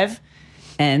 45,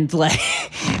 and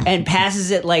and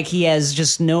passes it like he has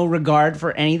just no regard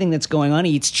for anything that's going on.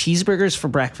 He eats cheeseburgers for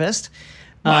breakfast.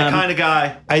 My kind of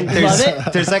guy.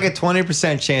 There's like a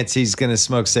 20% chance he's going to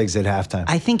smoke cigs at halftime.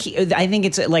 I think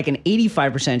it's like an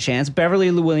 85% chance. Beverly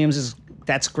Lou Williams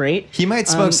that's great. He might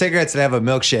smoke cigarettes and have a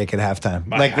milkshake at halftime.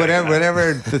 Like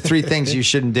whatever the 3 things you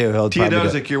shouldn't do, he'll probably do.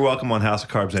 Teodosic, you're welcome on House of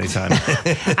Carbs anytime.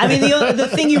 I mean, the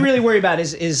thing you really worry about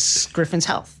is Griffin's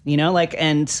health.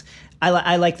 And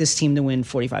I like this team to win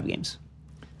 45 games.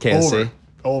 KSC.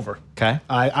 Over. Okay.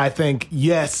 I think,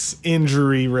 yes,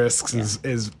 injury risks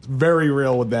is very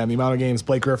real with them. The amount of games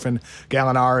Blake Griffin,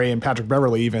 Gallinari, and Patrick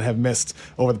Beverly even have missed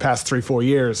over the past 3-4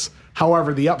 years.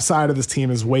 However, the upside of this team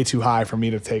is way too high for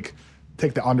me to take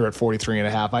the under at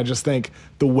 43.5. I just think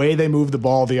the way they moved the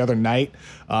ball the other night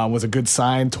was a good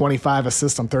sign. 25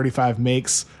 assists on 35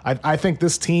 makes. I think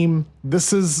this team,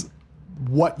 this is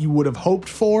what you would have hoped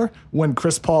for when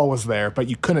Chris Paul was there, but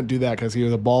you couldn't do that because he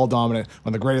was a ball dominant,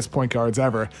 one of the greatest point guards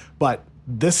ever. But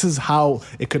this is how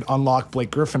it could unlock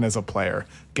Blake Griffin as a player.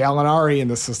 Gallinari in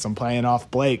the system playing off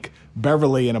Blake,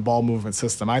 Beverly in a ball movement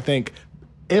system. I think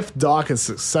if Doc is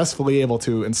successfully able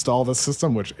to install this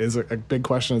system, which is a big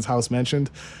question, as House mentioned,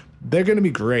 they're going to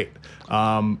be great.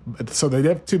 So they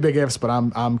have 2 big ifs, but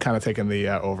I'm kind of taking the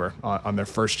over on their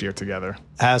first year together.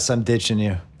 House, I'm ditching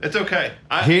you. It's okay.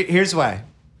 Here's why.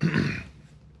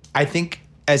 I think,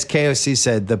 as KOC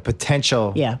said, the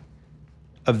potential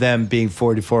of them being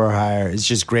 44 or higher is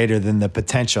just greater than the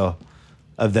potential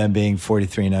of them being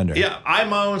 43 and under. Yeah, I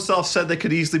my own self said they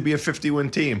could easily be a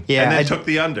 50-win team. Yeah, and they took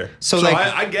the under. So like,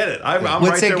 I get it. I'm right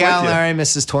let's say there with you. Gallinari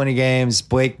misses 20 games,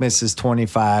 Blake misses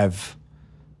 25,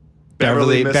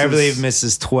 Beverly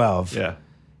misses 12. Yeah.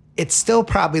 It's still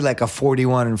probably like a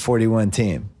 41 and 41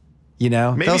 team. You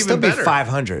know? Maybe They'll even still be better.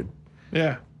 500.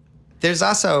 Yeah. There's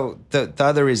also the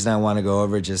other reason I want to go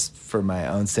over, just for my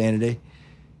own sanity.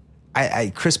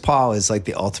 Chris Paul is like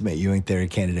the ultimate Ewing theory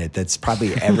candidate that's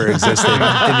probably ever existed in the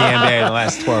NBA in the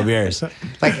last 12 years.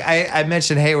 Like I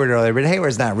mentioned Hayward earlier, but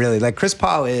Hayward's not really. Like, Chris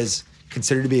Paul is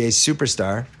considered to be a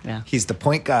superstar. Yeah. He's the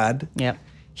point guard. Yep.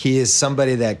 He is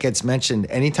somebody that gets mentioned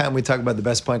anytime we talk about the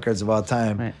best point guards of all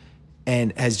time. Right.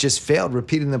 and has just failed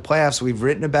repeating the playoffs. We've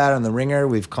written about it on The Ringer.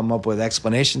 We've come up with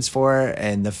explanations for it,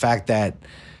 and the fact that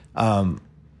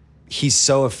he's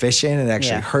so efficient, it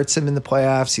actually hurts him in the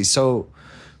playoffs. He's so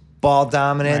ball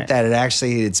dominant that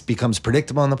it becomes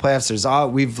predictable in the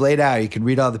playoffs. We've laid out. You can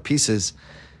read all the pieces.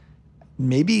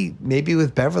 Maybe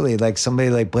with Beverly, like somebody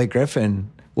like Blake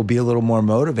Griffin will be a little more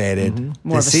motivated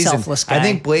More this of a season. selfless guy. I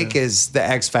think Blake is the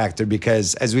X factor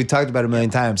because, as we talked about a million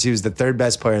times, he was the third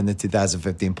best player in the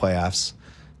 2015 playoffs,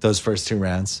 those first 2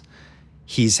 rounds.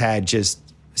 He's had just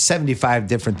 75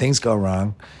 different things go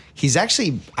wrong.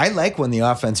 I like when the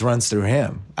offense runs through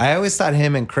him. I always thought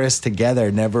him and Chris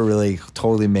together never really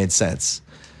totally made sense.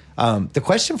 The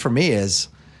question for me is,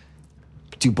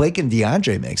 do Blake and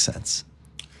DeAndre make sense?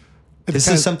 This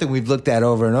is something we've looked at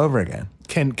over and over again.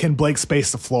 Can Blake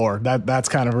space the floor? That's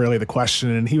kind of really the question.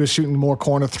 And he was shooting more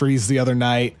corner threes the other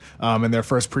night in their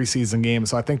first preseason game.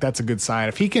 So I think that's a good sign.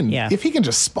 If he can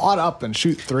just spot up and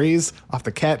shoot threes off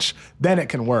the catch, then it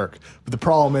can work. But the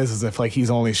problem is if like he's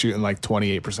only shooting like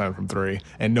 28% from 3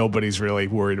 and nobody's really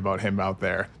worried about him out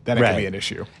there, then it can be an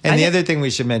issue. And the other thing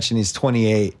we should mention, he's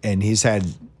 28 and he's had,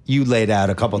 you laid out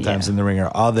a couple times in The Ringer,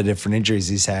 all the different injuries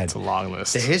he's had. It's a long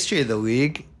list. The history of the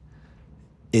league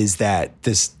is that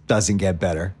this doesn't get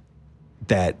better.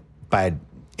 That by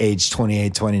age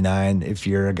 28, 29, if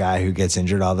you're a guy who gets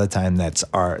injured all the time,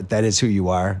 that is who you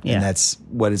are, and that's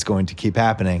what is going to keep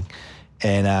happening.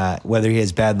 And whether he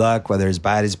has bad luck, whether his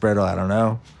body's brittle, I don't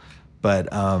know. But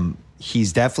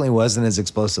he's definitely wasn't as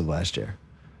explosive last year,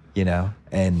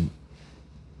 and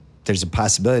there's a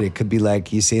possibility it could be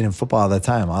like you see it in football all the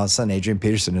time. All of a sudden, Adrian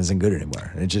Peterson isn't good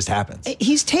anymore. It just happens.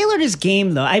 He's tailored his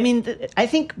game, though. I mean, I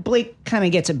think Blake kind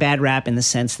of gets a bad rap in the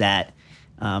sense that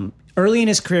early in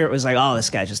his career, it was like, oh, this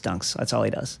guy just dunks. That's all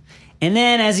he does. And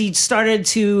then as he started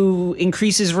to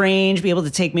increase his range, be able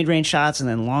to take mid-range shots and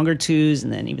then longer 2s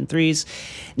and then even 3s,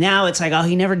 now it's like, oh,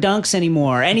 he never dunks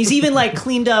anymore. And he's even like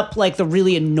cleaned up like the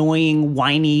really annoying,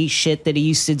 whiny shit that he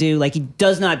used to do. Like he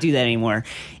does not do that anymore.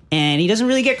 And he doesn't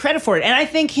really get credit for it. And I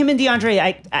think him and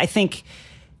DeAndre, I think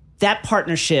that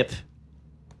partnership,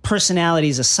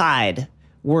 personalities aside,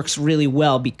 works really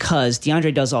well because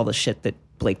DeAndre does all the shit that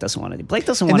Blake doesn't want to do. Blake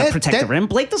doesn't want to protect the rim.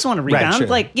 Blake doesn't want to rebound.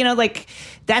 Right,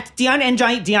 That's DeAndre, and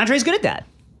DeAndre's good at that.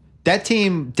 That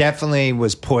team definitely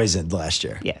was poisoned last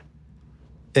year. Yeah.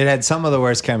 It had some of the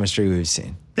worst chemistry we've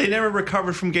seen. They never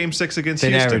recovered from Game 6 against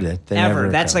Houston. Houston. Never did. They Ever.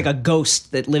 never That's like a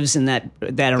ghost that lives in that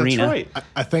arena. That's right.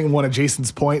 I think one of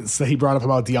Jason's points that he brought up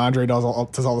about DeAndre does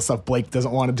all the stuff Blake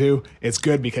doesn't want to do. It's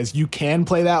good because you can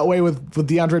play that way with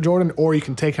DeAndre Jordan, or you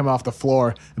can take him off the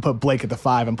floor and put Blake at the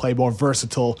 5 and play more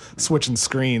versatile switching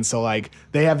screens. So like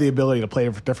they have the ability to play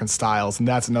for different styles, and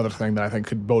that's another thing that I think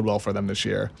could bode well for them this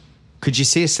year. Could you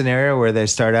see a scenario where they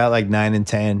start out like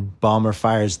 9-10, Ballmer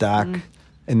fires Doc,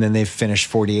 and then they finish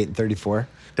 48-34?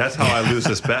 That's how I lose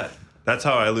this bet. That's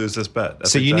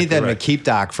So you need them right. to keep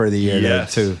Doc for the year,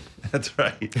 Yes. too. That's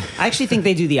right. I actually think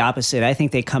they do the opposite. I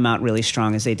think they come out really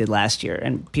strong as they did last year,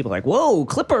 and people are like, "Whoa,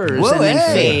 Clippers!" Whoa, and then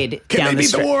hey. fade Can down they the beat the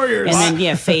stretch, Warriors? and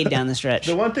then fade down the stretch.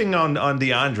 The one thing on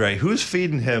DeAndre, who's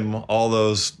feeding him all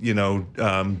those,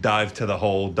 dive to the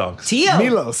hole dunks? Tio,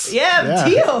 Milos. yeah.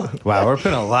 Tio. Wow, we're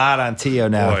putting a lot on Tio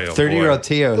now. Boy, oh 30-year-old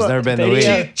Tio has never been in the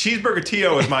league. Cheeseburger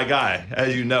Tio is my guy,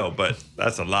 as you know, but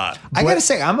that's a lot. I got to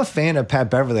say, I'm a fan of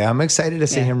Pat Beverly. I'm excited to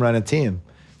see him run a team.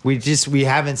 We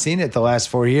haven't seen it the last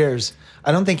 4 years.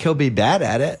 I don't think he'll be bad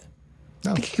at it.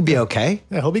 I think he could be okay.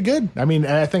 Yeah, he'll be good. I mean,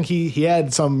 I think he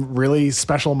had some really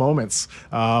special moments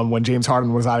when James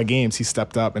Harden was out of games. He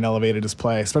stepped up and elevated his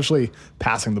play, especially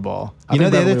passing the ball. I think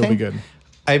the Beverly other will thing? be good.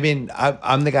 I mean,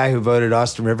 I'm the guy who voted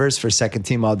Austin Rivers for second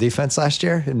team all defense last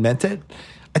year and meant it.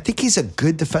 I think he's a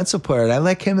good defensive player. And I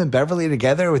like him and Beverly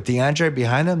together with DeAndre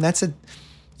behind him. That's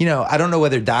I don't know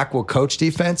whether Doc will coach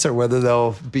defense or whether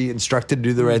they'll be instructed to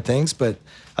do the right things, but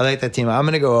I like that team. I'm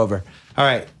going to go over. All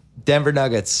right, Denver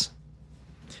Nuggets.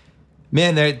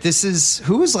 Man,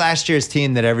 who was last year's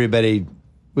team that everybody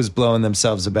was blowing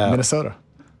themselves about? Minnesota.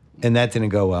 And that didn't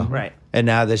go well. Right. And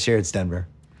now this year it's Denver.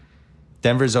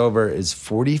 Denver's over is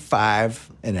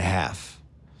 45.5.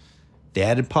 They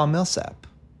added Paul Millsap.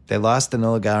 They lost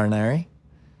Danilo Gallinari.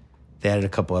 They added a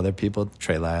couple other people,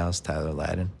 Trey Lyles, Tyler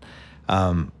Ladden.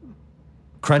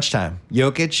 Crunch time.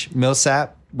 Jokic,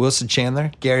 Millsap, Wilson Chandler,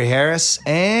 Gary Harris,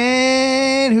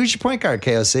 and who's your point guard,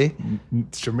 KOC?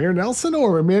 Jameer Nelson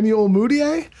or Emmanuel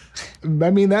Mudiay? I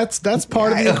mean, that's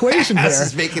part of the equation here. This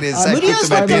is making his Mudiay's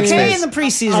looked okay in the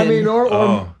preseason. I mean,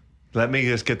 Let me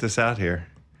just get this out here.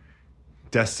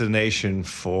 Destination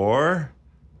for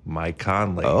Mike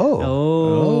Conley.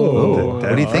 What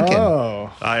are you thinking?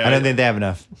 Oh. I don't think they have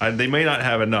enough. They may not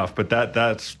have enough, but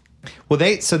that's Well,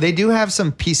 they do have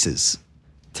some pieces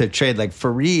to trade. Like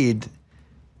Fareed,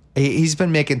 he's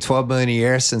been making $12 million a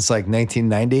year since like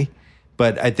 1990.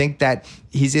 But I think that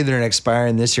he's either an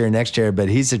expiring this year or next year, but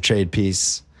he's a trade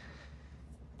piece.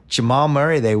 Jamal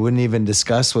Murray, they wouldn't even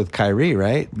discuss with Kyrie,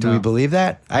 right? Do we believe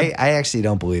that? I actually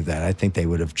don't believe that. I think they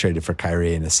would have traded for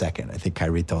Kyrie in a second. I think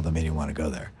Kyrie told them he didn't want to go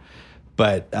there.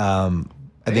 But I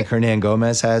think Hernan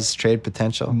Gomez has trade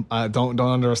potential. Don't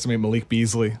underestimate Malik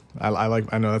Beasley.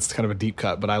 I know that's kind of a deep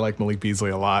cut, but I like Malik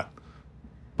Beasley a lot.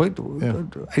 But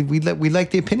we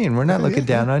like the opinion. We're not looking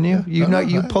down on you.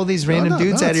 You pull these random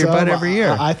dudes out of your butt every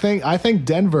year. I think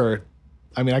Denver.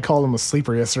 I mean, I called them a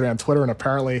sleeper yesterday on Twitter, and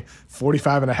apparently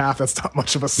 45.5. That's not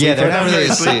much of a sleeper. Yeah, they're not really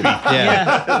a sleeper.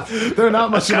 Yeah, they're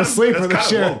not much of a sleeper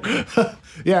this year.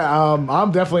 Yeah,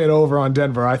 I'm definitely an over on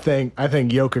Denver. I think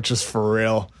Jokic is for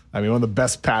real. I mean, one of the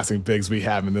best passing bigs we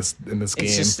have in this game.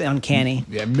 It's just uncanny.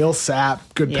 Yeah,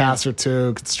 Millsap, good passer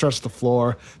too, can stretch the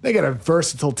floor. They got a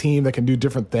versatile team that can do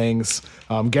different things.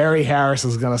 Gary Harris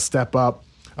is going to step up.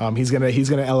 He's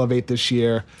gonna elevate this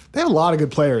year. They have a lot of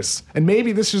good players, and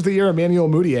maybe this is the year Emmanuel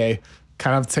Mudiay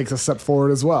kind of takes a step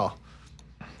forward as well.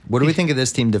 What do we think of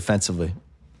this team defensively?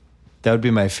 That would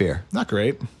be my fear. Not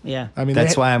great. Yeah, I mean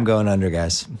that's why I'm going under,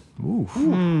 guys.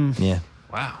 Ooh. Yeah.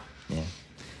 Wow. Yeah.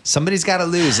 Somebody's got to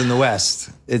lose in the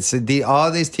West. It's all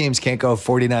these teams can't go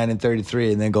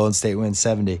 49-33 and then Golden State wins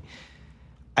 70.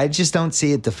 I just don't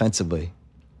see it defensively.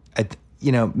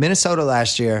 Minnesota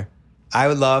last year, I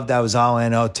would love that was all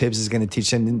in. Oh, Tibbs is going to teach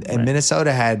them. And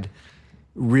Minnesota had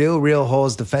real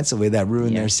holes defensively that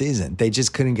ruined their season. They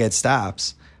just couldn't get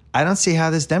stops. I don't see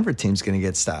how this Denver team's going to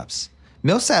get stops.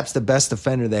 Millsap's the best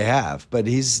defender they have, but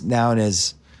he's now in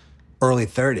his early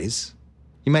 30s.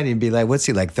 He might even be like, what's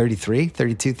he, like 33,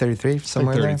 32, 33,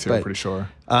 somewhere like 32, there? But, I'm pretty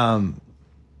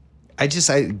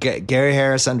sure. Gary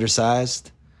Harris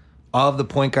undersized. All of the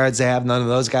point guards they have, none of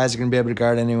those guys are going to be able to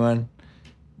guard anyone.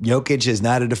 Jokic is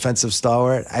not a defensive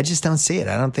stalwart. I just don't see it.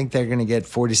 I don't think they're going to get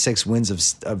 46 wins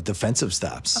of defensive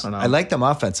stops. I like them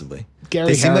offensively.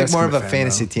 They seem like more of a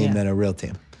fantasy team than a real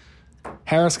team.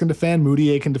 Harris can defend.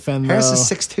 Moutier can defend. Harris is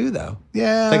 6'2", though.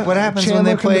 Yeah. Like, what happens when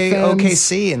they play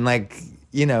OKC and,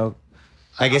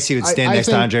 I guess he would stand next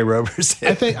to Andre Roberson.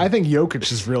 I think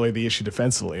Jokic is really the issue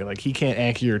defensively. Like, he can't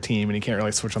anchor your team, and he can't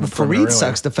really switch on the perimeter. Fareed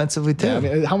sucks defensively too. Yeah, I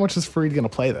mean, how much is Fareed going to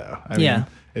play though? I mean,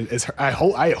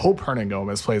 I hope Hernan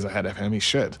Gomez plays ahead of him. He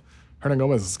should. Hernan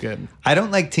Gomez is good. I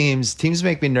don't like teams. Teams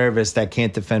make me nervous that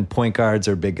can't defend point guards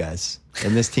or big guys,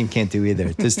 and this team can't do either.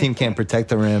 This team can't protect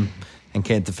the rim and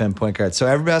can't defend point guards. So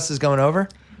everybody else is going over.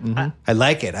 Mm-hmm. I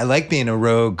like it. I like being a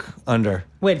rogue under.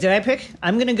 Wait, did I pick?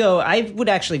 I'm going to go. I would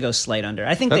actually go slight under.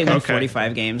 I think they win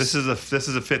 45 games. This is a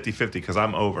 50-50 because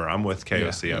I'm over. I'm with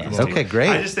KOC on this team. Okay, great.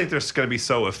 I just think they're going to be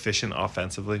so efficient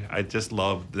offensively. I just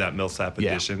love that Millsap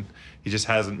addition. He just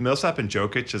hasn't. Millsap and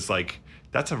Jokic is like,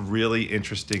 that's a really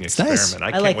interesting experiment. Nice.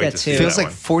 I can't wait that to too. see Feels that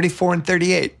like 44 and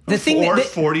 38. The thing or that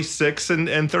 46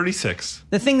 and 36.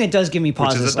 The thing that does give me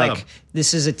pause is dub. like,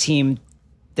 this is a team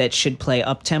that should play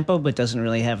up tempo, but doesn't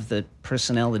really have the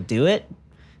personnel to do it.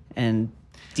 And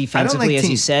defensively, as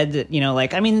you said,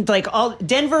 all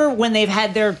Denver, when they've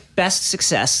had their best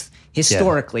success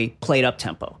historically, played up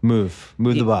tempo. Move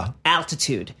the ball.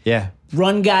 Altitude. Yeah.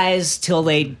 Run guys till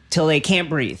they can't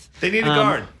breathe. They need a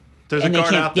guard. There's a and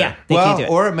guard out there. Yeah, they can't do it.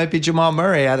 Or it might be Jamal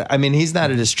Murray. I mean, he's not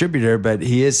a distributor, but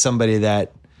he is somebody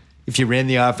that, if you ran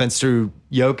the offense through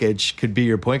Jokic, could be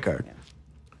your point guard. Yeah.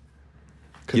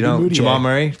 Jamal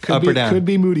Murray, up or down? Could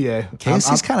be Moutier.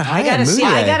 Casey's kind of high.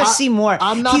 I gotta see more.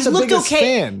 I'm not the biggest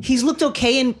fan. He's looked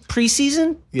okay in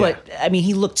preseason, but I mean,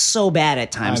 he looked so bad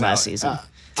at times last season.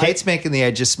 Tate's making the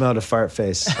I just smelled a fart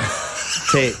face.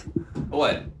 Tate.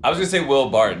 What? I was gonna say Will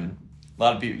Barton. A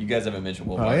lot of people, you guys haven't mentioned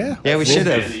Will Barton. Yeah? Yeah, we should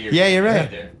have. Yeah, you're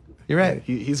right. You're right.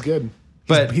 He's good.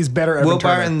 But he's better every Will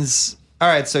turner. Barton's all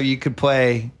right. So you could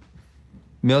play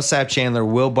Millsap, Chandler,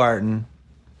 Will Barton,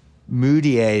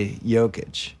 Moutier,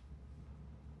 Jokic.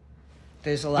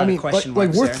 There's a lot of question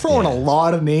marks we're there. throwing a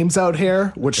lot of names out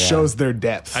here, which shows their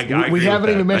depth. I we agree haven't with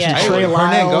even that. mentioned Yeah. Trey Hernan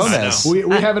Lyles. Gomez.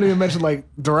 We haven't even mentioned like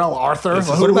Darrell Arthur.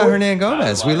 What about Hernan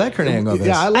Gomez? We like Hernan Gomez.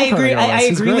 Yeah, I love I agree. Hernan Gomez. I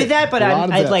He's agree great. with that, but A lot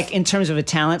of I'd depth. like in terms of a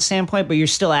talent standpoint. But you're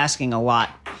still asking a lot.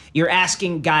 You're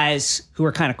asking guys who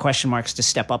are kind of question marks to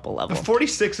step up a level.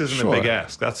 46 isn't a big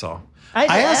ask. That's all.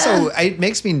 It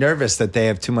makes me nervous that they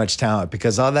have too much talent,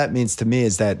 because all that means to me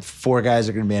is that 4 guys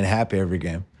are going to be unhappy every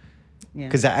game.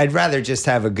 Because I'd rather just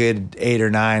have a good 8 or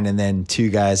 9 and then 2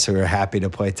 guys who are happy to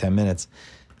play 10 minutes.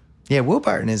 Yeah, Will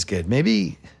Barton is good.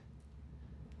 Maybe.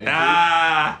 No.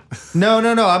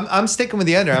 I'm sticking with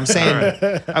the under. I'm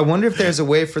saying I wonder if there's a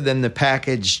way for them to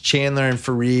package Chandler and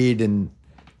Fareed and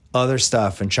other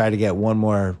stuff and try to get one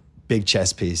more big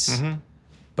chess piece. Mm-hmm.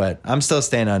 But I'm still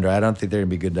staying under. I don't think they're going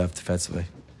to be good enough defensively.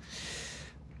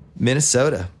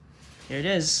 Minnesota. Here it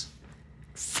is.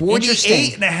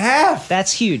 48.5.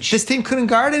 That's huge. This team couldn't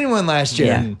guard anyone last year.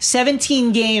 Yeah.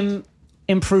 17-game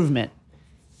improvement.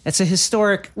 That's a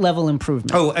historic level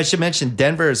improvement. Oh, I should mention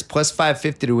Denver is plus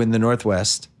 550 to win the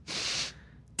Northwest.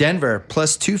 Denver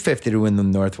plus 250 to win the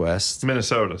Northwest.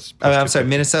 Minnesota's. Oh, I'm sorry.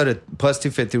 Minnesota plus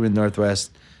 250 to win the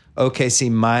Northwest.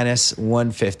 OKC minus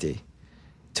 150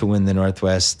 to win the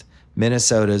Northwest.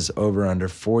 Minnesota's over under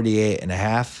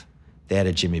 48.5. They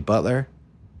added Jimmy Butler.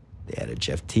 They added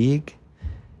Jeff Teague.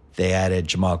 They added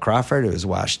Jamal Crawford, who was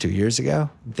washed 2 years ago.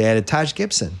 They added Taj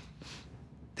Gibson.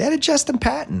 They added Justin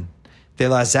Patton. They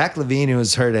lost Zach LaVine, who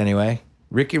was hurt anyway.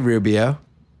 Ricky Rubio.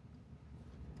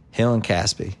 Hill and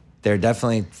Caspi. They're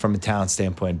definitely, from a talent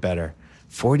standpoint, better.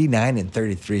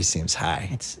 49-33 seems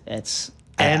high. It's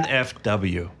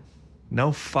NFW.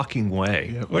 No fucking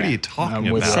way. Yep. What are you talking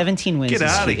about? 17 wins Get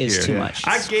out of is here. too much.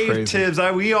 I gave crazy. Tibbs.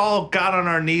 We all got on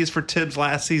our knees for Tibbs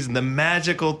last season. The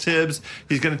magical Tibbs.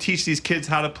 He's going to teach these kids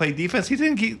how to play defense. He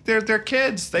didn't. They're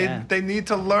kids. They need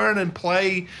to learn and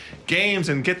play games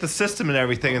and get the system and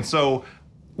everything. And so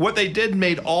what they did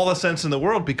made all the sense in the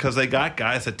world because they got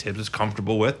guys that Tibbs is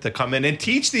comfortable with to come in and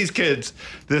teach these kids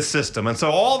this system. And so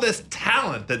all this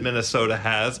talent that Minnesota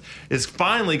has is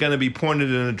finally going to be pointed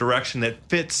in a direction that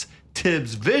fits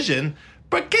Tibbs' vision.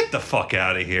 But get the fuck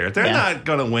out of here. They're not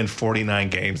going to win 49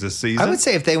 games this season. I would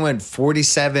say if they went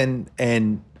 47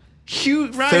 and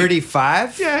huge, right?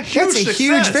 35, huge that's a success.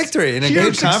 huge victory in a Huge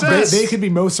good conference. success. They could be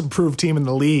most improved team in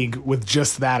the league with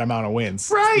just that amount of wins.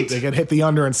 Right. They could hit the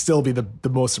under and still be the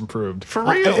most improved. For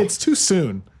real. It's too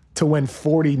soon to win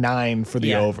 49 for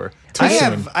the over. Too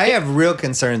soon. I have real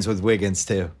concerns with Wiggins,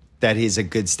 too, that he's a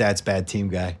good stats, bad team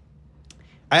guy.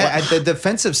 The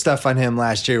defensive stuff on him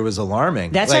last year was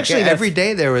alarming. That's like, actually every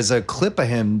day there was a clip of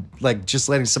him like just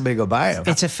letting somebody go by him.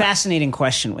 It's a fascinating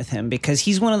question with him because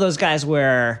he's one of those guys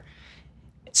where,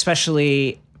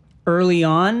 especially early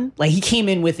on, like he came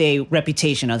in with a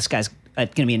reputation of this guy's going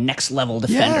to be a next level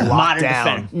defender, modern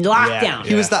Lockdown. defender, lockdown.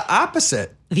 He was the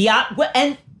opposite.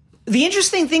 And the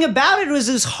interesting thing about it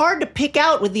was hard to pick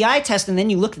out with the eye test, and then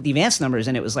you look at the advanced numbers,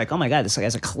 and it was like, oh my god, this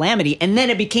guy's a calamity. And then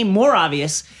it became more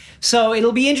obvious. So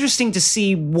it'll be interesting to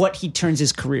see what he turns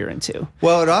his career into.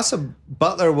 Well, it also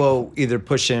Butler will either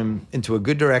push him into a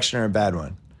good direction or a bad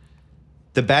one.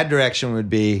 The bad direction would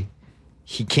be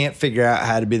he can't figure out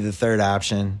how to be the third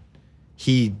option.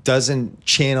 He doesn't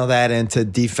channel that into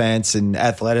defense and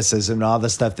athleticism and all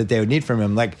the stuff that they would need from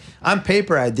him. Like on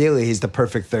paper, ideally, he's the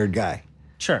perfect third guy.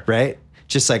 Sure. Right?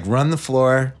 Just like run the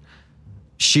floor,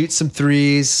 shoot some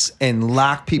threes, and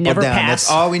lock people Never down. pass.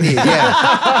 That's all we need. Yeah.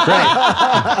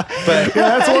 Right. But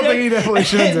That's one thing he definitely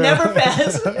should do. Never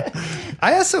pass.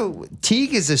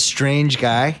 Teague is a strange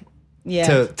guy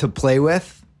Yeah. to play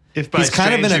with. If by He's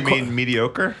kind of strange an you mean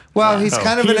mediocre? Well, he's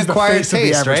kind of an He's the acquired face of the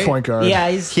taste, average right? point guard. Yeah,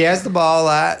 He has the ball a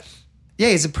lot. Yeah,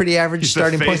 he's a pretty average He's the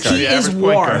starting face point of guard. the He is average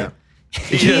point war. guard.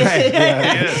 Right,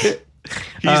 yeah. He is.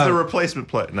 He's the replacement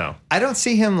player. No. I don't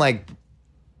see him like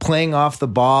playing off the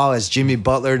ball as Jimmy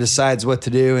Butler decides what to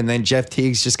do, and then Jeff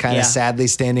Teague's just kind of Yeah. sadly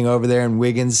standing over there, and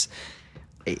Wiggins.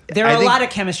 There are a lot of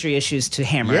chemistry issues to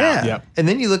hammer out. Yep. And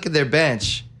then you look at their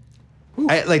bench.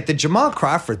 Like the Jamal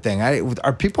Crawford thing.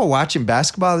 Are people watching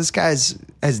basketball? This guy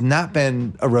has not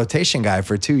been a rotation guy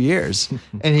for 2 years.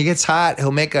 And he gets hot. He'll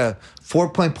make a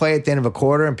 4-point play at the end of a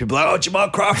quarter, and people are like, oh,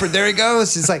 Jamal Crawford, there he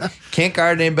goes. It's like, can't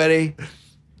guard anybody.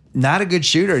 Not a good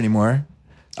shooter anymore.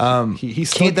 He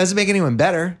still Doesn't make anyone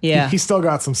better. Yeah. He still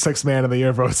got some 6 man of the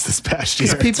year votes this past year.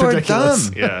 These people are It's ridiculous.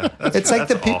 dumb. Yeah. It's like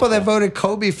the that's people that awful. voted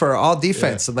Kobe for all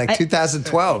defense in like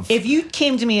 2012. If you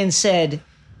came to me and said,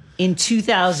 in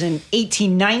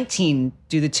 2018-19,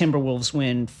 do the Timberwolves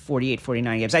win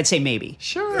 48-49 games? I'd say maybe.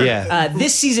 Sure. Yeah.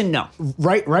 This season, no.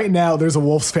 Right now, there's a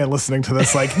Wolves fan listening to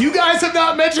this like, you guys have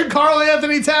not mentioned Karl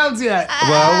Anthony Towns yet.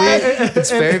 Well,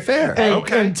 it's very fair.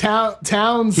 And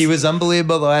Towns... He was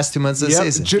unbelievable the last 2 months of the Yep.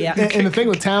 season. And the thing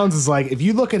with Towns is like, if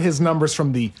you look at his numbers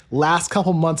from the last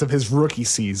couple months of his rookie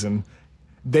season,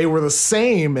 they were the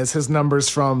same as his numbers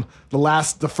from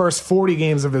the first 40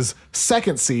 games of his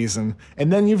second season.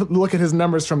 And then you look at his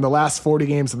numbers from the last 40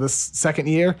 games of this second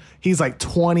year, he's like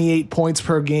 28 points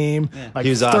per game, like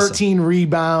He was 13 awesome.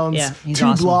 rebounds, Yeah, he's 2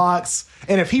 awesome. blocks.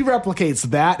 And if he replicates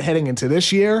that heading into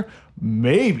this year,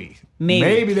 maybe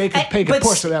they could take a But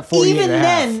push to that 48 even and a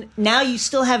half. then, now you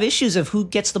still have issues of who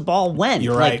gets the ball when.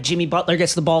 You're like right. Jimmy Butler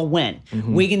gets the ball when.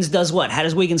 Wiggins does what? How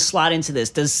does Wiggins slot into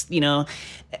this?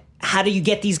 how do you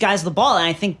get these guys the ball? And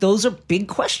I think those are big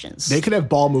questions. They could have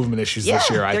ball movement issues this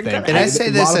year, I they're think. gonna- And I say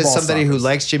A this lot of as ball somebody who stoppers.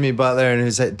 likes Jimmy Butler and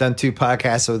who's done 2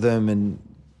 podcasts with him, and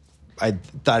I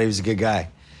thought he was a good guy.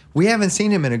 We haven't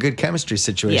seen him in a good chemistry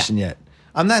situation yet.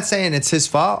 I'm not saying it's his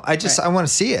fault. I want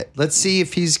to see it. Let's see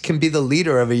if he can be the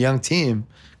leader of a young team,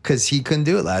 because he couldn't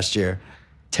do it last year.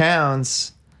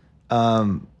 Towns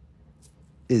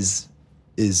is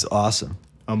awesome.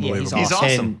 Unbelievable. He's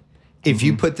awesome. And if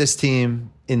you put this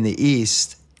team in the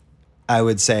East, I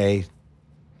would say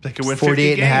They could win 50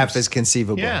 48 and a half games. is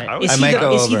conceivable. Yeah, Is, I he might the,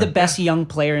 go is he over. the best young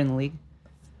player in the league?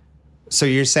 So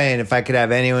you're saying if I could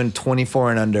have anyone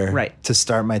 24 and under Right. to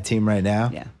start my team right now,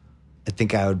 Yeah. I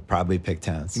think I would probably pick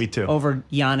Towns. Me too. Over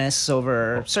Giannis,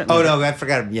 over certainly. Oh, no, I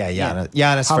forgot. Yeah, Giannis.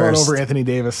 Giannis How about first. over Anthony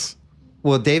Davis?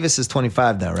 Well, Davis is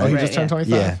 25 now, right? Oh, he Right, just turned yeah.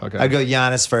 25? Yeah. Okay. I'd go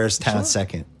Giannis first, Towns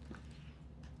second.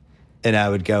 And I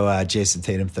would go Jason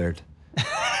Tatum third.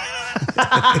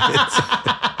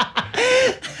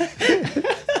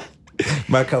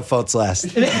 Marco Fultz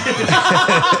last.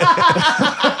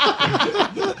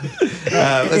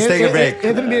 Let's take a break.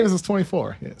 Anthony Davis is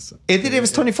 24. Yes. Anthony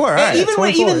Davis 24. All right. even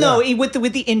 24, even though yeah.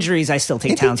 with the injuries, I still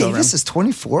take Anthony Towns over him. Davis is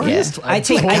 24? Yeah. I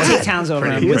take Towns over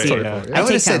him. Pretty with great, you. yeah. I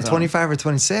would have said Towns over him. 25 or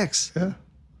 26. Yeah.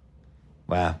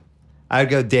 Wow. I'd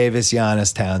go Davis,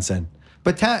 Giannis, Townsend.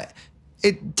 But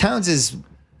Towns is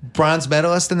bronze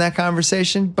medalist in that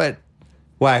conversation. But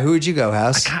why? Who would you go,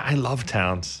 House? I love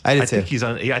Towns. I did think too.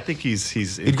 I think he's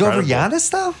You'd go over incredible. Giannis,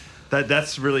 though?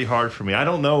 That's really hard for me. I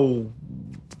don't know.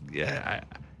 Yeah,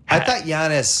 I thought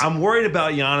Giannis. I'm worried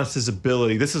about Giannis's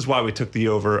ability. This is why we took the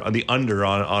under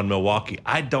on Milwaukee.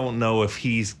 I don't know if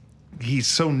he's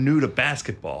so new to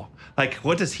basketball. Like,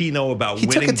 what does he know about He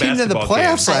winning took a team to the basketball playoffs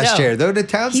games? last know. year. Though did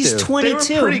Towns He's do?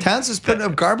 22. pretty- Towns was putting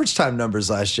up garbage time numbers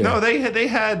last year. No, they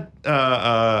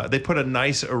put a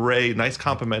nice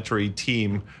complementary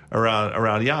team around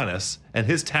Giannis, and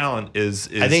his talent is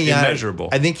immeasurable.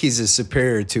 I think he's a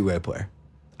superior two-way player.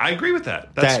 I agree with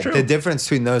that. That's true. The difference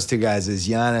between those two guys is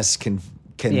Giannis can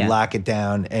Yeah. lock it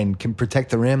down and can protect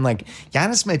the rim. Like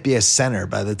Giannis might be a center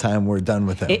by the time we're done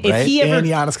with him, If right? he ever, And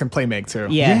Giannis can play make too.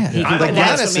 yeah, he can, Like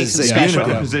that's Giannis what makes is him a special. Put in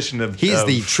unicorn. the position of He's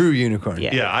the true unicorn.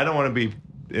 Yeah. Yeah, I don't want to be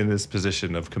in this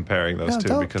position of comparing those No, two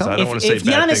don't- because don't. I don't want to say If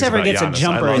bad Giannis things ever about gets a Giannis.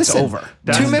 jumper, I love it's him. over.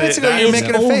 That's 2 minutes ago, you're It's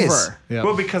making a face. over. Yeah.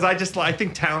 Well, because I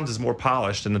think Towns is more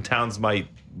polished, and the Towns might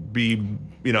be,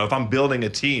 if I'm building a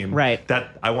team, Right. That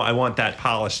I want that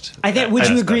polished. I think. Would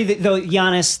you aspect. agree that though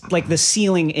Giannis, like the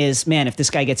ceiling is, man, if this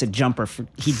guy gets a jumper,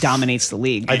 he dominates the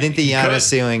league. I think the He Giannis could.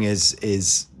 ceiling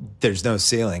is there's no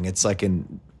ceiling. It's like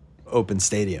an open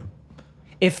stadium.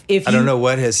 If I don't know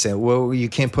what his ceiling. Well, you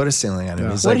can't put a ceiling on him.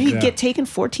 Yeah. He's What like, did he yeah. get taken?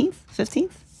 14th, 15th?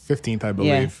 15th, I Yeah.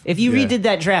 believe. If you Yeah. redid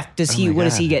that draft, Oh my what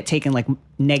does he God. get taken? Like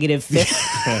negative fifth?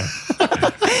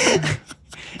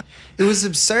 It was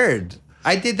absurd.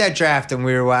 I did that draft,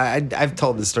 and I've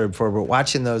told this story before, but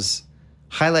watching those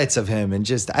highlights of him and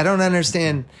just I don't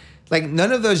understand. Like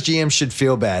none of those GMs should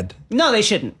feel bad. No, they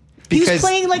shouldn't. He was Because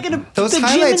playing like in Those the gym in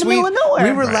highlights, the middle of nowhere.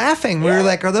 we were laughing. We Yeah. were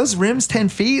like, "Are those rims 10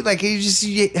 feet?" Like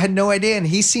he had no idea, and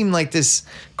he seemed like this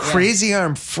crazy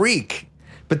arm freak.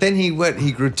 But then he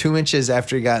grew 2 inches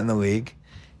after he got in the league,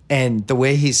 and the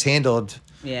way he's handled,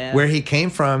 Yeah. where he came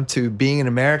from to being in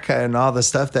America and all the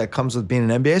stuff that comes with being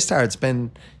an NBA star, it's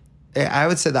been. I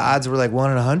would say the odds were like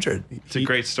 1 in 100. It's a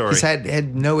great story. He's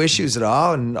had no issues at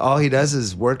all, and all he does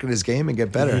is work at his game and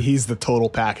get better. He's the total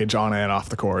package on and off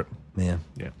the court. Yeah.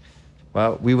 Yeah.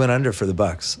 Well, we went under for the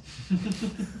Bucks,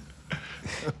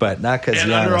 but not because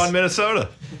And under on Minnesota.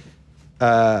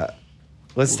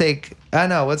 Let's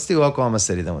do Oklahoma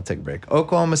City. Then we'll take a break.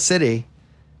 Oklahoma City.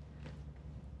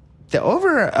 The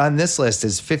over on this list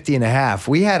is 50.5.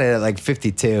 We had it at like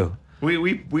 52.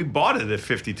 We bought it at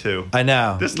 52. I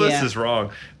know. This list Yeah. is wrong.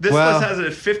 This Well- list has it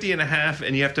at 50.5,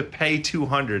 and you have to pay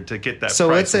 $200 to get that So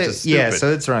price, let's which say is stupid.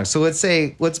 so it's wrong. So let's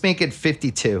make it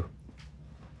 52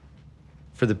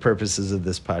 for the purposes of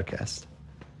this podcast.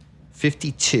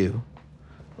 52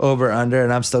 over under,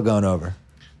 and I'm still going over.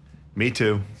 Me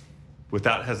too,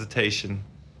 without hesitation.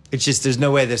 It's just there's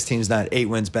no way this team's not 8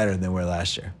 wins better than they were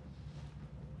last year.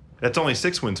 That's only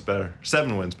 6 wins better,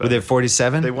 7 wins better. Were they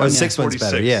 47? They won 6 wins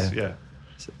 46, better. Yeah. yeah.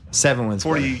 7 wins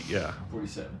 40, better. yeah.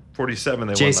 47. 47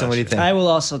 they Jason, won what do you last think? I will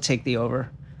also take the over.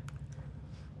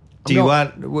 Do you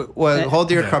want? Well, hold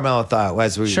your Yeah. Carmelo thought.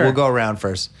 Wes. Sure. We'll go around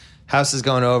first. House is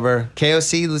going over.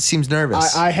 KOC seems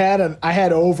nervous. I had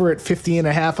over at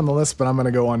 50.5 on the list, but I'm going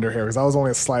to go under here because I was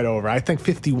only a slight over. I think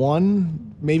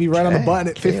 51, maybe right on the button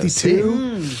at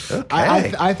 52.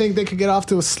 Okay. I think they could get off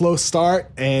to a slow start,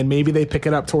 and maybe they pick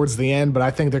it up towards the end, but I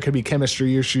think there could be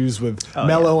chemistry issues with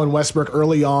Melo and Westbrook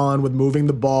early on with moving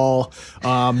the ball.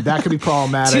 That could be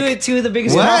problematic. Two of the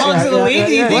biggest hogs of the league.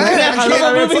 Do you think could have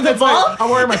trouble moving the ball? I'm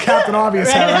wearing my Captain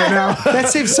Obvious hat right now. That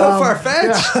seems so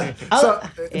far-fetched. So,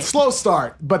 slow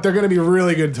start, but they're going to be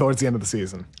really good towards the end of the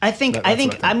season. I think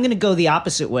I'm going to go the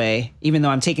opposite way, even though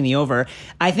I'm taking the over.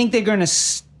 I think they're going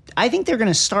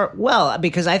to start well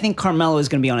because I think Carmelo is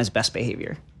going to be on his best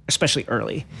behavior, especially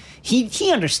early.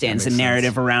 He understands the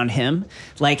narrative around him.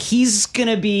 Like he's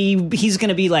gonna be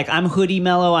like, I'm hoodie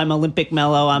Melo, I'm Olympic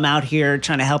Melo, I'm out here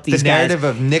trying to help these guys. The narrative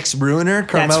of Knicks ruiner,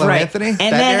 Carmelo Anthony. And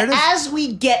then narrative? as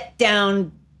we get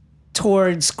down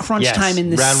towards crunch time in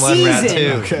the round 1, season, round 2.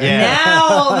 Okay. Yeah. now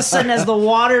all of a sudden as the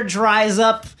water dries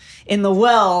up in the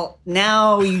well,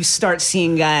 now you start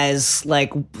seeing guys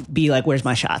be like, where's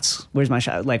my shots? Where's my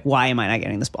shot? Like, why am I not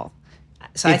getting this ball?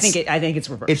 So I think it's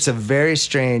reversed. It's a very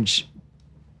strange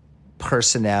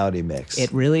personality mix.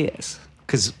 It really is.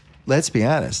 Because let's be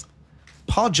honest,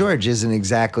 Paul George isn't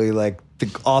exactly like the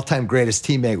all-time greatest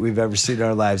teammate we've ever seen in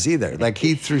our lives either. Like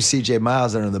he threw CJ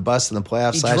Miles under the bus in the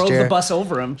playoffs last year. He drove the bus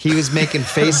over him. He was making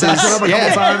faces. I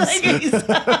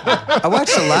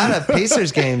watched a lot of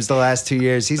Pacers games the last 2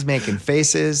 years. He's making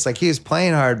faces. Like he was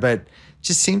playing hard, but it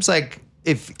just seems like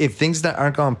if things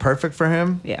aren't going perfect for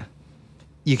him,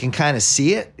 you can kind of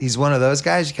see it. He's one of those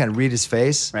guys. You kind of read his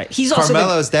face. Right. He's also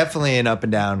Carmelo's definitely an up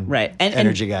and down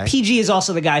energy guy. PG is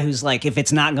also the guy who's like, if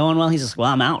it's not going well, he's just,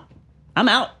 well, I'm out. I'm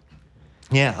out.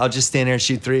 Yeah, I'll just stand there and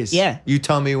shoot threes. Yeah. You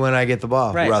tell me when I get the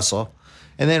ball, Russell.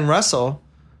 And then Russell,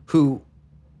 who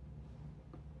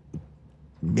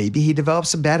maybe he developed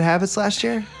some bad habits last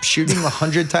year, shooting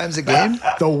 100 times a game.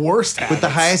 The worst habits. With the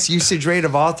highest usage rate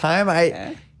of all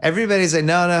time. Everybody's like,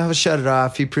 no, he'll shut it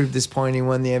off. He proved his point. He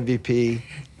won the MVP.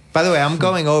 By the way, I'm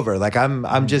going over. Like I'm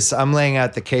laying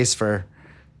out the case for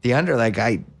the under. Like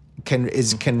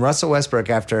can Russell Westbrook,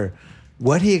 after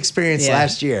what he experienced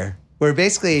last year, where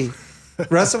basically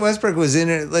Russell Westbrook was in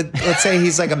it. Let's say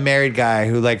he's like a married guy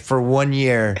who, like, for 1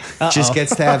 year just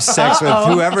gets to have sex with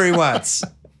whoever he wants.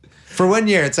 For 1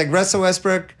 year, it's like, Russell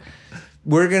Westbrook,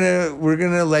 we're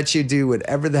gonna let you do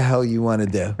whatever the hell you want to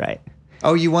do. Right.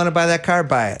 Oh, you want to buy that car?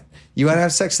 Buy it. You want to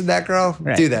have sex with that girl?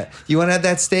 Right. Do that. You want to have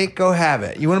that steak? Go have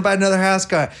it. You want to buy another house?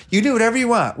 Go ahead. You do whatever you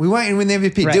want. We want you to win the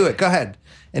MVP. Right. Do it. Go ahead.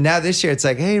 And now this year, it's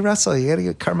like, hey, Russell, you got to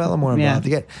get Carmelo more involved.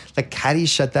 You how do you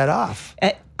shut that off?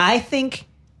 I think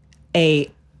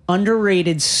a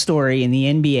underrated story in the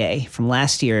NBA from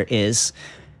last year is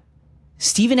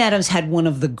Steven Adams had one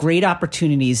of the great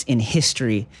opportunities in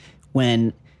history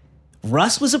when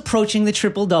Russ was approaching the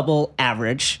triple-double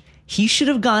average. He should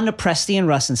have gone to Presti and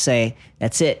Russ and say,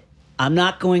 that's it. I'm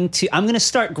going to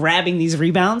start grabbing these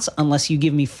rebounds unless you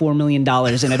give me $4 million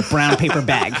in a brown paper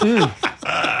bag. In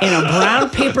a brown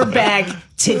paper bag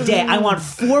today. I want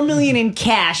 $4 million in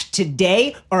cash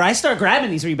today, or I start grabbing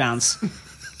these rebounds.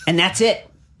 And that's it.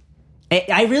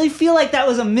 I really feel like that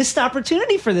was a missed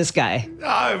opportunity for this guy.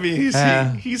 I mean, he's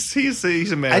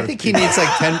a man. I think he needs like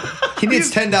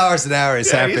 $10 an hour. He's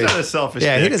happy. He's not a selfish.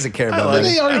 Yeah, dick. he doesn't care about it.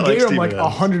 They already gave him like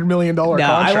 $100 million contract.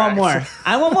 I want more.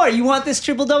 I want more. You want this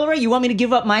triple-double record? You want me to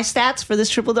give up my stats for this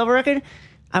triple-double record?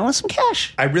 I want some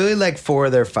cash. I really like 4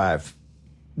 of their 5,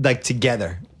 like,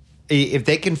 together. If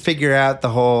they can figure out the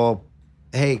whole,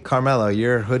 hey, Carmelo,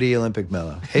 you're hoodie Olympic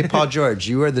Melo. Hey, Paul George,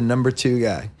 you are the number 2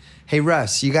 guy. Hey,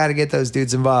 Russ, you got to get those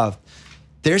dudes involved.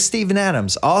 There's Steven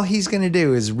Adams. All he's going to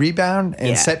do is rebound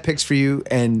and set picks for you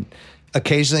and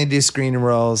occasionally do screen and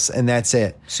rolls, and that's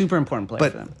it. Super important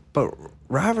player for them. But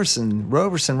Roberson,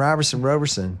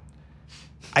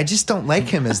 I just don't like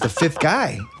him as the 5th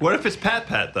guy. What if it's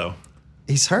Pat, though?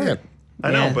 He's hurt. Yeah.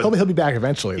 I know, but he'll be back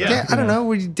eventually. Yeah, I don't know.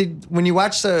 When you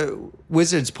watch the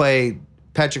Wizards play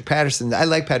Patrick Patterson, I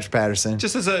like Patrick Patterson.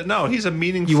 Just as he's a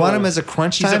meaningful. You want him as a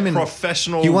crunch time? He's a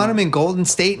professional. You want him in Golden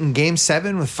State in Game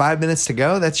 7 with 5 minutes to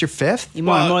go? That's your 5th? You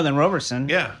want more than Roberson.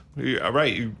 Yeah,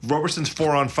 right. Roberson's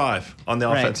 4-on-5 on the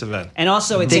offensive end. And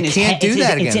also, it's in his head. They can't do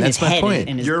that again. That's my point.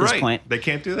 You're right. They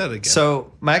can't do that again.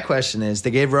 So my question is,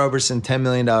 they gave Roberson $10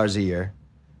 million a year,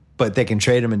 but they can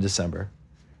trade him in December.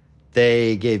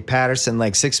 They gave Patterson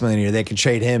like $6 million a year. They can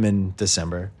trade him in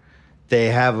December. They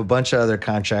have a bunch of other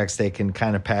contracts they can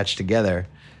kind of patch together.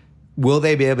 Will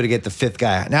they be able to get the 5th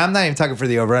guy? Now, I'm not even talking for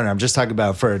the over-under. I'm just talking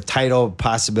about for title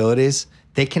possibilities.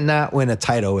 They cannot win a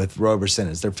title with Roberson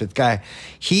as their 5th guy.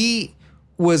 He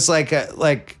was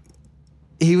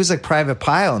he was like Private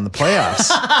Pile in the playoffs.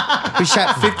 We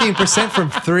shot 15%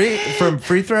 from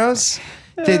free throws.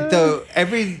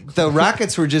 The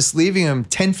Rockets were just leaving him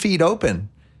 10 feet open.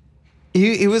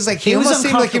 He was like he almost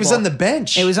seemed like he was on the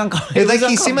bench. It was uncomfortable.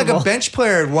 He seemed like a bench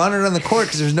player had wandered on the court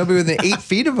because there's nobody within 8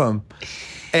 feet of him.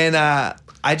 And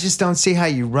I just don't see how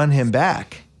you run him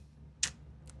back.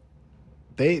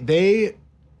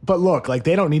 But look, like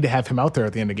they don't need to have him out there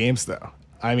at the end of games, though.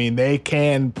 I mean, they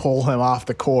can pull him off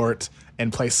the court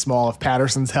and play small if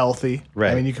Patterson's healthy.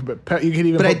 Right. I mean, you could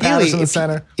even put Patterson in the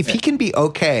center. If he can be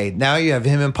okay, now you have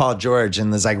him and Paul George,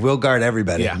 and there's like, we'll guard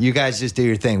everybody. Yeah. You guys just do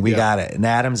your thing. We got it. And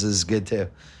Adams is good too.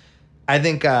 I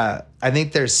think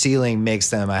their ceiling makes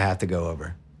them I have to go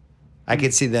over. I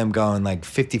could see them going like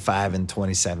 55 and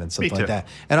 27, something like that.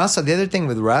 And also the other thing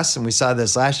with Russ, and we saw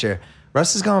this last year,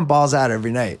 Russ is going balls out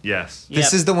every night. Yes.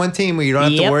 This is the one team where you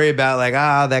don't have to worry about like,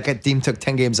 that team took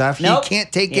 10 games off. Nope. He can't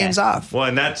take games off. Well,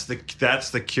 and that's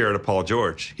the cure to Paul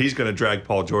George. He's going to drag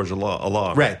Paul George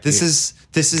along. Right. This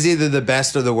is either the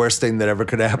best or the worst thing that ever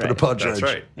could happen to Paul George.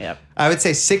 That's right. Yep. I would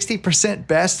say 60%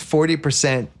 best,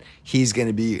 40% he's going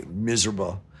to be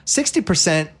miserable.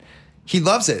 60% he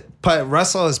loves it. But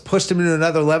Russell has pushed him to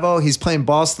another level. He's playing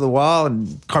balls to the wall,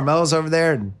 and Carmelo's over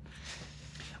there. And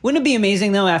Wouldn't it be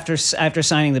amazing though after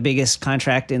signing the biggest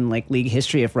contract in like league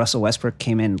history if Russell Westbrook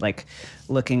came in like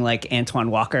looking like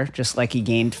Antoine Walker, just like he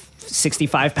gained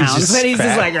 65 pounds, and he's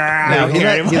just like,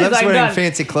 he loves wearing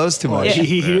fancy clothes too much. Yeah.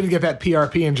 He didn't get that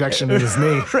PRP injection in his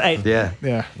knee. right?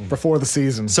 Yeah. Before the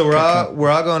season. So we're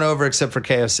all going over except for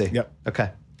KOC. Yep.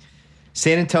 Okay.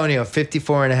 San Antonio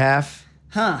 54.5.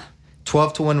 Huh?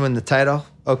 12 to win the title.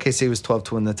 OKC was 12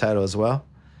 to win the title as well.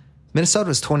 Minnesota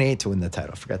was 28 to win the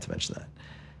title. Forgot to mention that.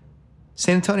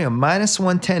 San Antonio minus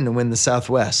 110 to win the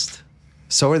Southwest.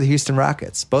 So are the Houston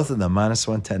Rockets. Both of them minus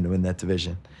 110 to win that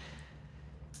division.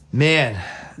 Man.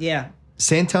 Yeah.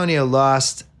 San Antonio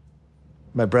lost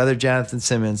my brother Jonathan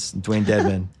Simmons and Dwayne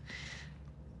Dedman.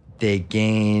 They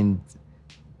gained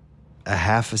a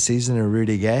half a season of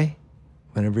Rudy Gay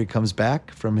whenever he comes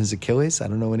back from his Achilles. I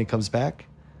don't know when he comes back.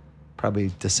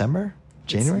 Probably December,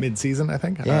 January? It's mid-season, I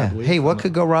think. Yeah. Hey, what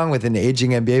could go wrong with an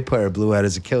aging NBA player who blew out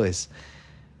his Achilles?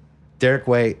 Derek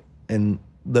White and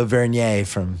Lavernier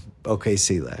from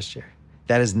OKC last year.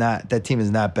 That team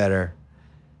is not better.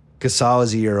 Gasol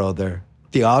is a year older.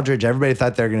 The Aldridge, everybody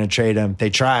thought they were going to trade him. They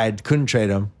tried, couldn't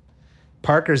trade him.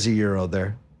 Parker's a year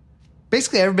older.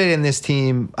 Basically, everybody in this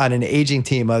team, on an aging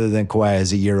team other than Kawhi,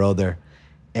 is a year older.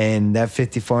 And that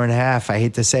 54.5, I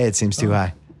hate to say it, seems too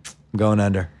high. I'm going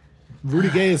under.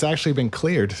 Rudy Gay has actually been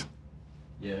cleared.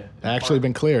 Yeah.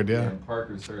 Been cleared, yeah. And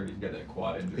Parker's hurt. He's got that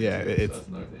quad injury. Yeah, too, it's- so that's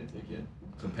another thing to take in.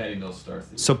 So Patty Mills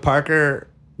starts. So Parker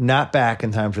not back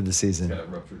in time for the season. Got a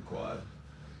ruptured quad.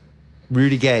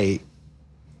 Rudy Gay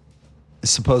is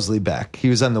supposedly back. He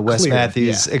was on the Wes Cleared,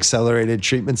 Matthews yeah. accelerated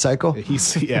treatment cycle.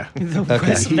 He's Okay.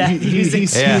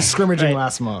 he's scrimmaging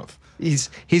last month.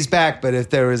 He's back, but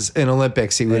if there was an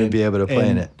Olympics, he wouldn't be able to play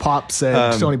in it. Pop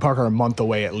said Tony Parker a month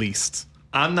away at least.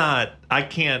 I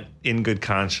can't in good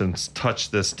conscience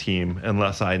touch this team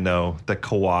unless I know that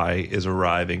Kawhi is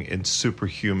arriving in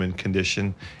superhuman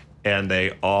condition. And they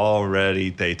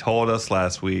told us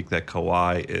last week that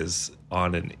Kawhi is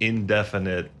on an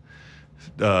indefinite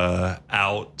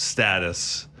out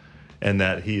status and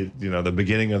that the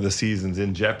beginning of the season's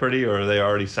in jeopardy, or are they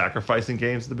already sacrificing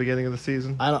games at the beginning of the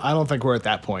season? I don't think we're at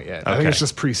that point yet. I think it's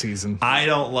just preseason. I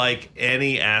don't like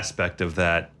any aspect of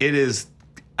that. It is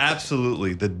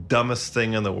absolutely the dumbest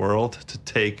thing in the world to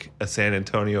take a San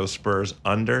Antonio Spurs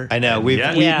under. I know.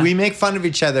 And We make fun of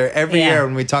each other every year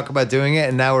when we talk about doing it,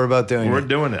 and now we're about doing it. We're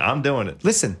doing it. I'm doing it.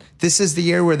 Listen, this is the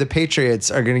year where the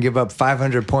Patriots are going to give up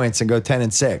 500 points and go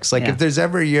 10-6. Like, if there's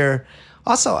ever a year...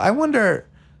 Also, I wonder...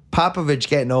 Popovich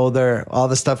getting older, all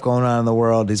the stuff going on in the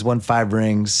world. He's won 5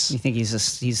 rings. You think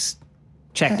he's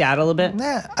checked out a little bit? Nah,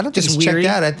 I don't think Just he's weary?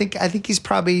 checked out. I think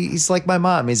he's like my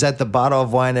mom. He's at the bottle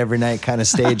of wine every night kind of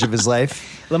stage of his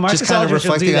life. LaMarcus just kind of Aldridge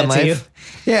will reflecting do on that to life.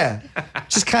 Yeah.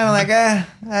 Just kind of like,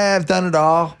 I've done it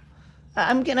all.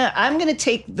 I'm gonna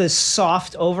take the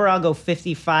soft over. I'll go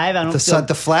 55. I don't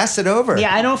The flaccid over.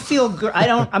 Yeah, I don't feel.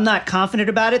 I'm not confident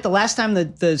about it. The last time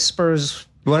the Spurs.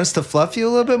 You want us to fluff you a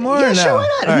little bit more? Yeah, or no? sure.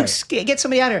 Why not? All right. Get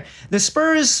somebody out here. The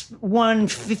Spurs won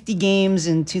 50 games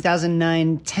in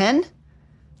 2009-10.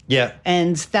 Yeah.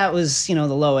 And that was, the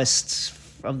lowest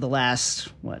of the last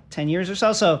 10 years or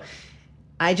so. So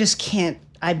I just can't.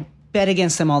 bet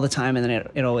against them all the time, and then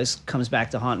it always comes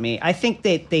back to haunt me. I think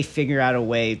they figure out a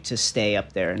way to stay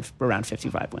up there and around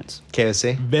 55 wins.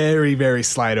 KOC? Very, very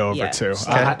slide over, too.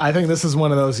 Okay. I think this is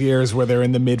one of those years where they're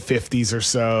in the mid-50s or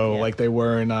so, like they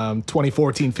were in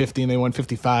 2014-15, they won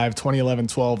 55.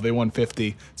 2011-12, they won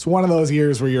 50. It's one of those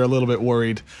years where you're a little bit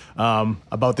worried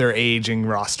about their aging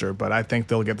roster, but I think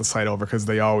they'll get the slide over because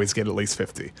they always get at least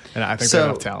 50. And I think they have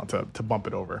enough talent to bump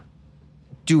it over.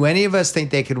 Do any of us think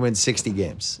they could win 60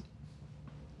 games?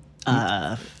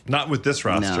 Not with this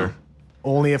roster. No.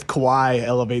 Only if Kawhi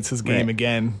elevates his game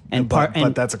again,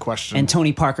 but that's a question. And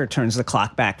Tony Parker turns the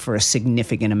clock back for a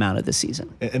significant amount of the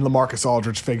season. And LaMarcus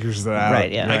Aldridge figures that out.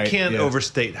 Right, yeah. I can't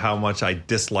overstate how much I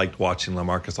disliked watching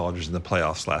LaMarcus Aldridge in the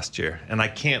playoffs last year, and I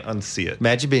can't unsee it.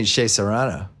 Imagine being Shea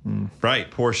Serrano.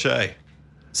 Right, poor Shea.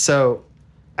 So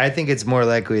I think it's more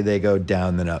likely they go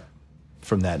down than up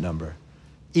from that number.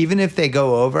 Even if they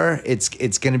go over, it's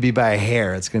going to be by a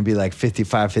hair. It's going to be like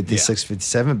 55, 56,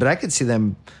 57. But I could see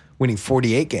them winning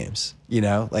 48 games.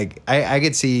 Like I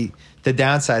could see the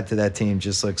downside to that team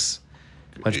just looks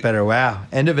much better. Wow.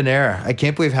 End of an era. I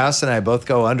can't believe House and I both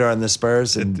go under on the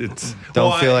Spurs and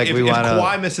don't feel like we want to. If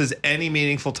Kawhi misses any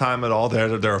meaningful time at all,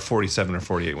 they're a 47 or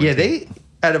 48 win team. They,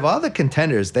 out of all the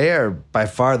contenders, they are by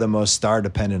far the most star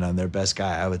dependent on their best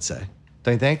guy, I would say.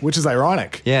 Don't you think? Which is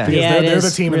ironic. Yeah. Because Yeah, they're the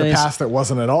is. team Really in the is. past that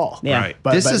wasn't at all. Yeah. Right.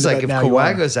 But This is like if now you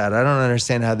Kawhi are. goes out, I don't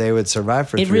understand how they would survive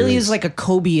for 3 It weeks. really is like a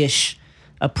Kobe-ish,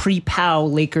 a pre-Pow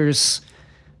Lakers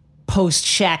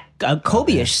post-Shaq, a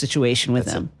Kobe-ish situation with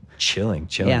them. chilling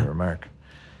Yeah. remark.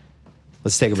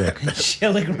 Let's take a break.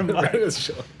 Chilling remark.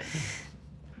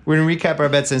 We're going to recap our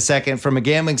bets in a second. From a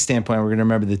gambling standpoint, we're going to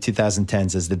remember the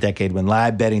 2010s as the decade when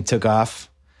live betting took off.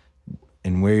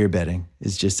 And where you're betting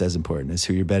is just as important as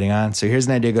who you're betting on. So here's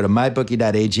an idea. Go to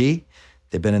mybookie.ag.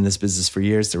 They've been in this business for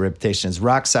years. Their reputation is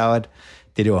rock solid.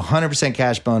 They do 100%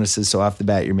 cash bonuses. So off the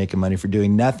bat, you're making money for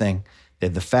doing nothing. They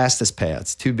have the fastest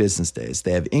payouts, 2 business days.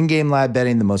 They have in-game live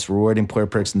betting, the most rewarding player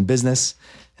perks in the business,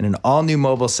 and an all-new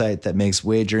mobile site that makes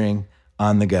wagering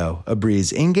on the go a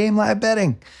breeze. In-game live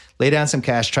betting. Lay down some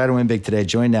cash. Try to win big today.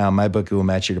 Join now. MyBookie will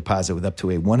match your deposit with up to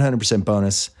a 100%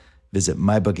 bonus. Visit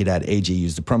mybookie.ag.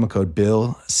 Use the promo code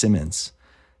Bill Simmons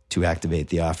to activate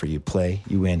the offer. You play,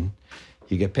 you win,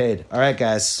 you get paid. All right,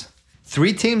 guys.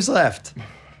 3 teams left.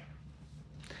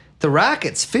 The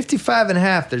Rockets,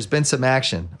 55.5. There's been some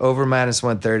action. Over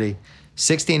 -130.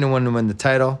 16-1 to win the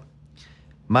title.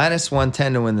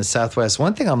 -110 to win the Southwest.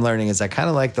 One thing I'm learning is I kind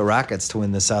of like the Rockets to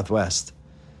win the Southwest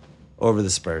over the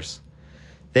Spurs.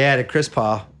 They added Chris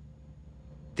Paul.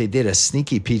 They did a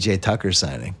sneaky PJ Tucker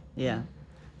signing. Yeah.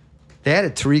 They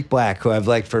added Tariq Black, who I've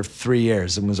liked for 3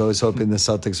 years and was always hoping the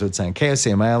Celtics would sign.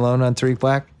 KOC, am I alone on Tariq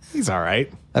Black? He's all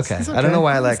right. Okay. He's I don't know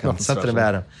why I like He's him. nothing Something special.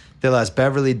 about him. They lost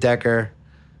Beverly, Decker,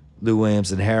 Lou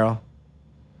Williams, and Harrell.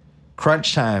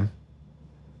 Crunch time.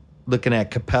 Looking at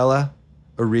Capella,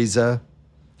 Ariza,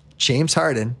 James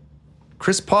Harden,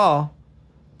 Chris Paul,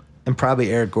 and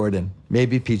probably Eric Gordon.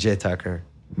 Maybe PJ Tucker.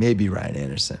 Maybe Ryan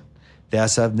Anderson. They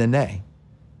also have Nene.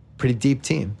 Pretty deep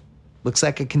team. Looks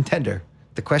like a contender.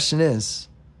 The question is,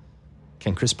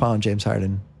 can Chris Paul and James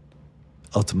Harden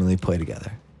ultimately play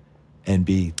together and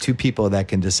be 2 people that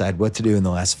can decide what to do in the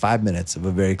last 5 minutes of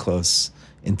a very close,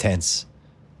 intense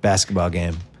basketball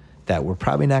game that we're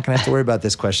probably not going to have to worry about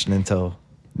this question until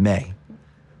May.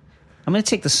 I'm going to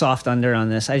take the soft under on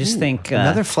this. I just think...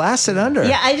 Another flaccid under.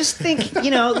 Yeah, I just think,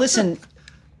 listen,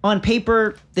 on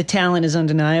paper, the talent is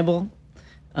undeniable.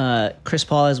 Chris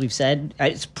Paul, as we've said,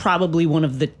 it's probably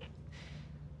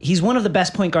he's one of the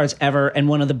best point guards ever and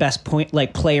one of the best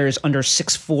players under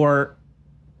 6'4"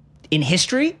 in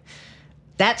history.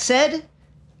 That said,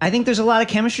 I think there's a lot of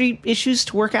chemistry issues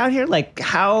to work out here. Like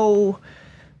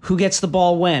who gets the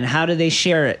ball when? How do they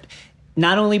share it?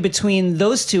 Not only between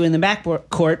those two in the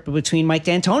backcourt, but between Mike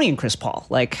D'Antoni and Chris Paul.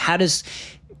 Like how does...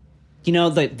 the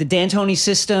D'Antoni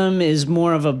system is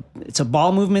more of it's a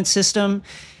ball movement system.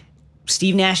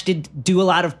 Steve Nash did do a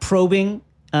lot of probing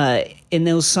in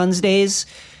those Suns days.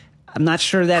 I'm not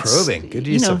sure that's... Probing. Good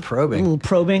use of probing. A little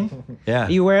probing. Yeah. Are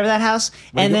you aware of that, House?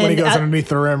 When he goes underneath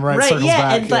the rim, right, circles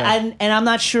back. And I'm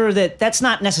not sure that's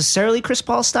not necessarily Chris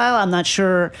Paul's style. I'm not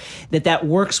sure that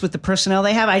works with the personnel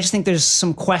they have. I just think there's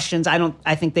some questions.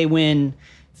 I think they win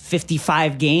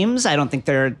 55 games. I don't think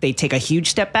they take a huge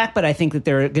step back, but I think that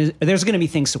there's going to be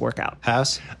things to work out.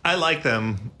 House? I like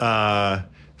them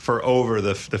for over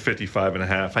the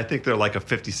 55.5. I think they're like a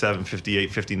 57,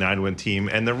 58, 59 win team.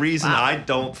 And the reason I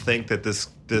don't think that this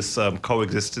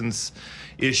coexistence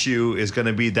issue is going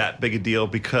to be that big a deal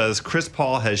because Chris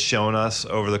Paul has shown us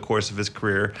over the course of his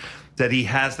career that he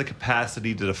has the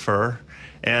capacity to defer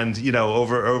And,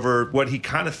 over what he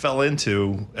kind of fell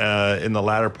into in the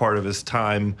latter part of his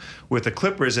time with the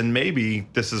Clippers, and maybe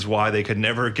this is why they could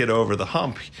never get over the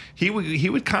hump, he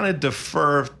would kind of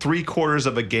defer 3/4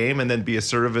 of a game and then be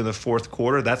assertive in the fourth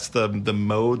quarter. That's the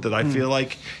mode that I feel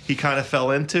like he kind of fell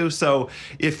into. So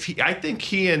I think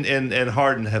he and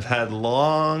Harden have had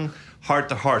long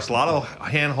heart-to-hearts, a lot of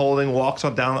hand-holding, walks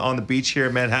down on the beach here,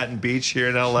 Manhattan Beach here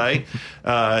in L.A.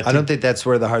 I don't think that's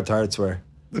where the heart-to-hearts were.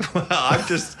 Well, I'm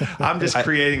just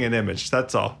creating an image.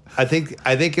 That's all. I think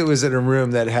it was in a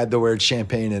room that had the word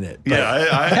champagne in it. But. Yeah,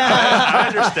 I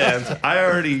understand.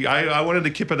 I wanted to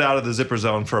keep it out of the zipper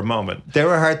zone for a moment. There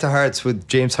were heart-to-hearts with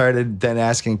James Harden then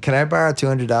asking, "Can I borrow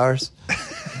 $200?"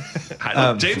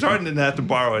 James Harden didn't have to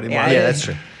borrow anymore. Yeah, that's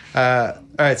true. All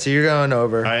right, so you're going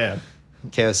over. I am.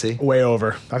 KOC? Way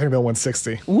over. I think they'll win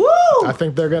 60. Woo! I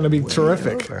think they're going to be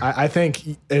terrific. Over. I think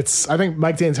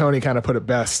Mike D'Antoni kind of put it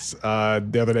best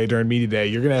the other day during media day.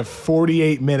 You're going to have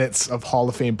 48 minutes of Hall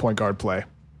of Fame point guard play.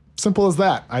 Simple as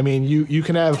that. I mean, you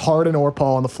can have Harden or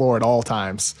Paul on the floor at all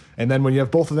times. And then when you have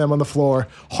both of them on the floor,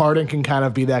 Harden can kind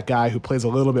of be that guy who plays a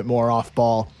little bit more off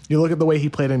ball. You look at the way he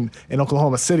played in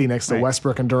Oklahoma City next to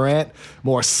Westbrook and Durant,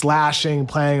 more slashing,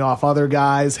 playing off other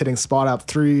guys, hitting spot-out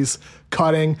threes,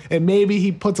 cutting, and maybe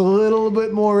he puts a little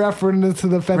bit more effort into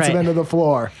the defensive end of the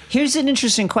floor. Here's an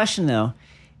interesting question, though.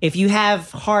 If you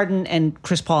have Harden and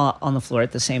Chris Paul on the floor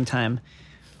at the same time,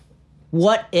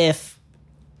 what if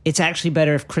it's actually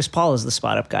better if Chris Paul is the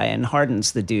spot-up guy and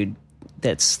Harden's the dude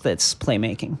that's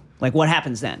playmaking? Like, what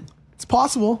happens then? It's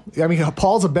possible. I mean,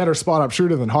 Paul's a better spot-up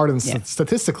shooter than Harden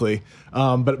statistically,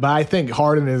 but I think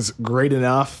Harden is great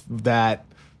enough that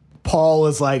Paul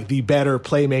is like the better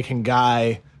playmaking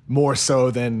guy more so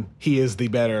than he is the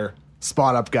better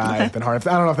spot-up guy than Harden.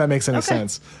 I don't know if that makes any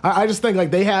sense. I just think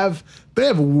like they have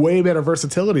way better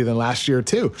versatility than last year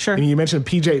too. Sure. I mean, you mentioned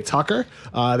PJ Tucker.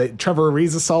 Trevor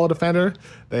Ariza, solid defender.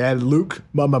 They had Luke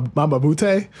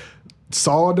Mamabute,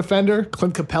 solid defender.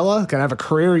 Clint Capella can have a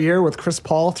career year with Chris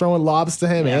Paul throwing lobs to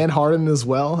him and Harden as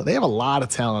well. They have a lot of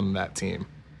talent in that team.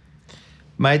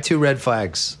 My two red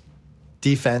flags: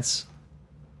 defense.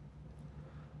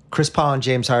 Chris Paul and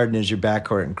James Harden is your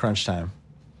backcourt in crunch time.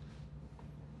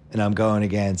 And I'm going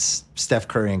against Steph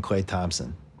Curry and Klay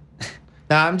Thompson.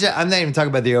 Now, I'm not even talking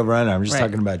about the over-under. I'm just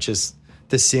talking about just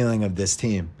the ceiling of this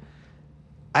team.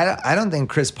 I don't think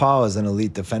Chris Paul is an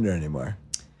elite defender anymore.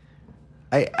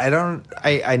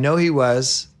 I know he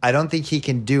was. I don't think he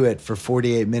can do it for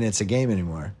 48 minutes a game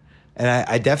anymore. And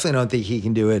I definitely don't think he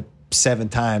can do it 7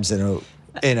 times in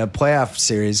a playoff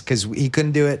series because he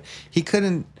couldn't do it. He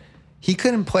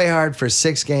couldn't play hard for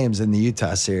 6 games in the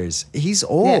Utah series. He's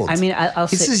old. Yeah, I mean,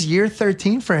 this is year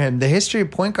 13 for him. The history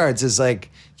of point guards is like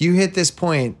you hit this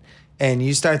point and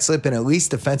you start slipping at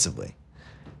least defensively.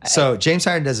 So James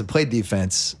Harden doesn't play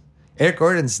defense. Eric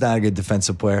Gordon's not a good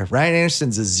defensive player. Ryan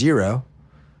Anderson's a 0.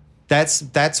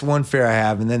 That's one fear I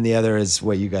have. And then the other is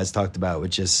what you guys talked about,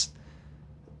 which is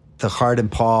the Harden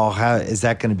Paul. How is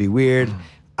that going to be weird?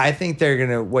 I think they're going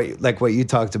to, like what you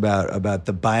talked about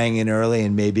the buying in early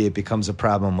and maybe it becomes a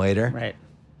problem later. Right.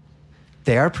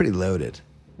 They are pretty loaded.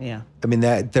 Yeah. I mean,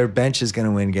 their bench is going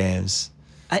to win games.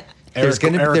 Eric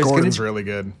Gordon's really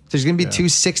good. There's going to be 2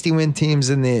 60-win teams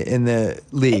in the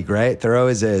league, right? There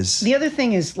always is. The other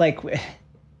thing is, like,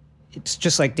 it's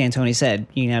just like D'Antoni said,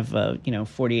 you can have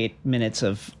 48 minutes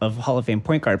of Hall of Fame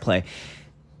point guard play.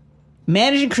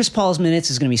 Managing Chris Paul's minutes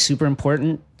is going to be super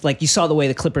important. Like, you saw the way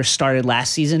the Clippers started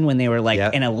last season when they were like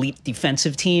an elite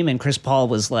defensive team, and Chris Paul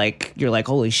was like, you're like,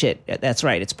 holy shit, that's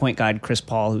right. It's point guard Chris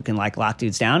Paul who can like lock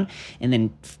dudes down and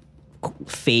then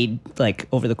fade like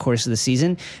over the course of the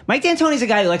season. Mike D'Antoni's a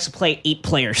guy who likes to play 8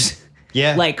 players.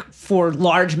 Yeah. Like for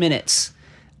large minutes.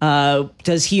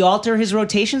 Does he alter his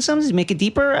rotation some? Does he make it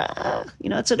deeper?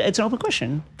 It's an open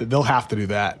question. They'll have to do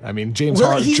that. I mean, James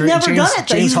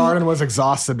Harden was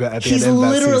exhausted at the end of that season. He's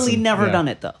literally never done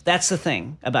it, though. That's the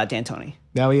thing about D'Antoni.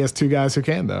 Now he has 2 guys who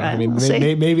can, though. I mean, we'll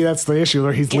maybe that's the issue.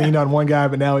 Where he's leaned on one guy,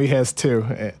 but now he has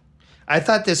 2. I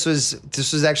thought this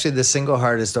was actually the single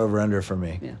hardest over-under for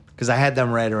me. Yeah. Because I had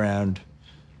them right around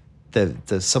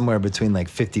the somewhere between like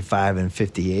 55 and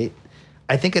 58.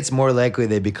 I think it's more likely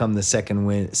they become the second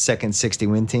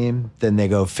 60-win team than they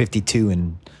go 52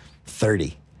 and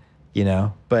 30,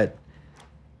 But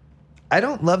I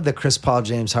don't love the Chris Paul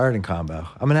James Harden combo.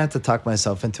 I'm gonna have to talk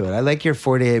myself into it. I like your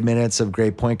 48 minutes of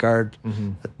great point guard.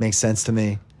 That makes sense to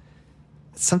me.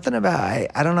 Something about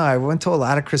I don't know. I went to a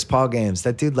lot of Chris Paul games.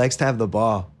 That dude likes to have the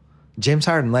ball. James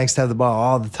Harden likes to have the ball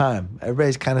all the time.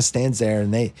 Everybody kind of stands there,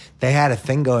 and they had a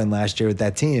thing going last year with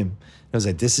that team. It was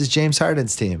like, this is James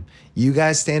Harden's team. You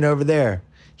guys stand over there.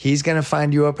 He's going to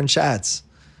find you open shots.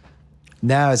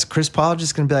 now is Chris Paul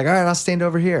just going to be like, all right, I'll stand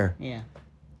over here? Yeah.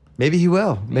 Maybe he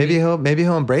will. Maybe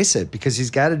he'll embrace it because he's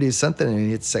got to do something and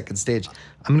he hits second stage.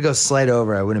 I'm going to go slight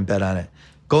over. I wouldn't bet on it.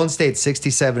 Golden State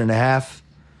 67.5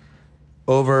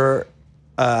 over.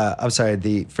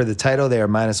 For the title they are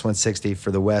minus 160.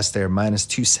 For the West they are minus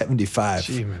 275.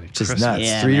 Which is nuts.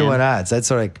 Yeah, 3-1 odds. That's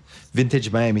sort of like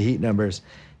vintage Miami Heat numbers.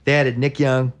 They added Nick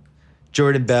Young,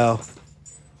 Jordan Bell,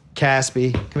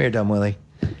 Caspi. Come here, dumb Willie.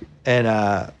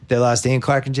 And they lost Ian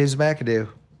Clark and James McAdoo.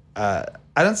 I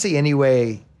don't see any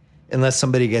way, unless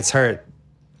somebody gets hurt.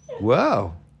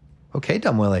 Whoa. Okay,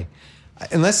 dumb Willie.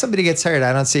 Unless somebody gets hurt,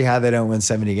 I don't see how they don't win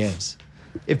 70 games.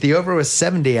 If the over was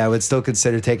 70, I would still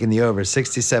consider taking the over.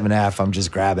 67.5, I'm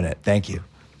just grabbing it. Thank you.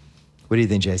 What do you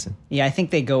think, Jason? Yeah, I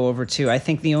think they go over too. I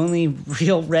think the only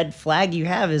real red flag you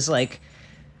have is like,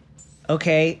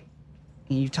 okay,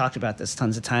 you've talked about this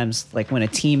tons of times. Like when a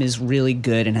team is really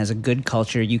good and has a good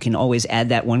culture, you can always add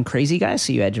that one crazy guy.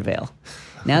 So you add JaVale.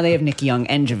 Now they have Nick Young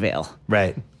and JaVale.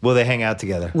 Right. Will they hang out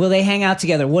together? What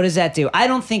does that do? I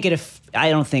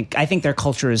think their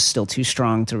culture is still too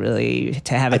strong to really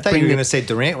to have it. I thought you were going to say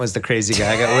Durant was the crazy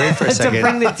guy. I got worried for a second. To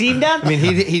bring the team down? I mean,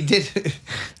 he did.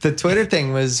 The Twitter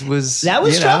thing was that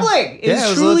was troubling. It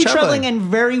was truly troubling and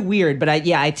very weird. But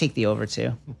I take the over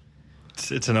too.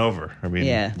 It's an over. I mean,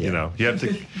 you know, you have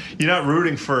to. You're not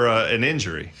rooting for an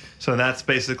injury, so that's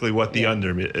basically what the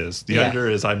under is. The under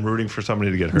is I'm rooting for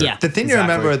somebody to get hurt. Yeah. The thing to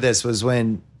remember with this was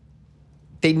when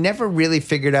they never really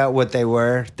figured out what they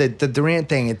were. The Durant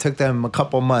thing, it took them a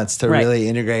couple months to really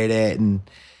integrate it, and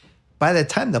by the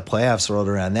time the playoffs rolled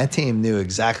around, that team knew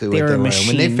exactly what they were.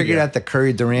 When they figured out the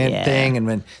Curry Durant thing, and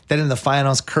then in the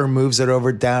finals, Kerr moves it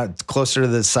over down closer to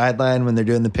the sideline when they're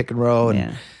doing the pick and roll,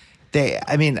 and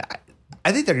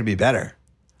I think they're going to be better.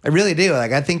 I really do.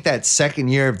 Like, I think that second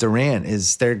year of Durant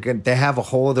they have a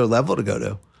whole other level to go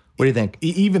to. What do you think?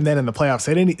 Even then in the playoffs,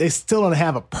 they still don't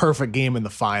have a perfect game in the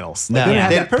finals. Like, they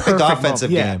had a perfect offensive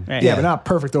game. Right. Yeah, but not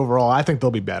perfect overall. I think they'll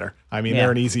be better. I mean,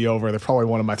 they're an easy over. They're probably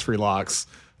one of my 3 locks.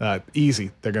 Easy.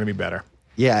 They're going to be better.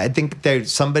 Yeah, I think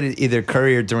somebody, either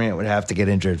Curry or Durant, would have to get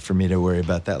injured for me to worry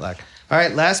about that lock. All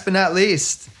right, last but not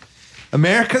least,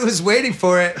 America was waiting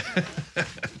for it.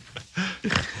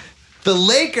 The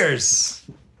Lakers,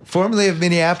 formerly of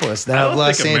Minneapolis, now of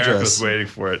Los Angeles. America was waiting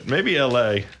for it. Maybe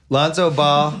L.A. Lonzo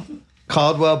Ball,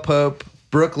 Caldwell Pope,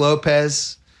 Brooke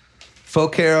Lopez,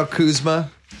 Fokero Kuzma,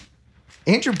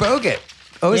 Andrew Bogut.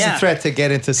 Always a threat to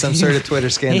get into some sort of Twitter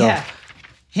scandal.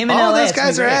 Him and all LA, those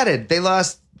guys are added. They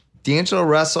lost D'Angelo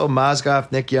Russell,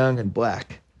 Mozgov, Nick Young, and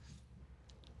Black.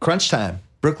 Crunch time.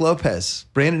 Brooke Lopez,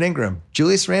 Brandon Ingram,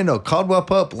 Julius Randle, Caldwell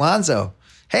Pope, Lonzo.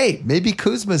 Hey, maybe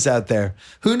Kuzma's out there.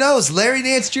 Who knows? Larry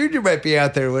Nance Jr. might be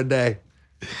out there one day.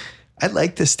 I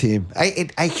like this team.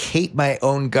 I hate my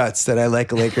own guts that I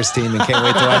like a Lakers team and can't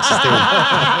wait to watch this team.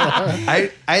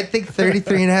 I think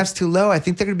 33.5 is too low. I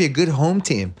think they're going to be a good home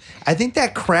team. I think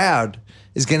that crowd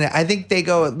is going to – I think they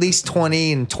go at least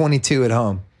 20 and 22 at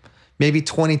home. Maybe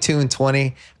 22 and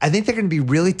 20. I think they're going to be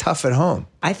really tough at home.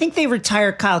 I think they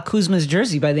retire Kyle Kuzma's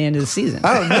jersey by the end of the season.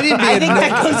 Oh, maybe I think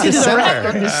that goes into the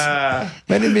records.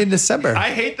 Maybe in December.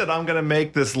 I hate that I'm going to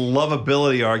make this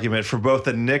lovability argument for both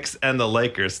the Knicks and the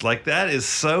Lakers. Like, that is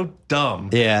so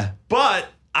dumb. Yeah. But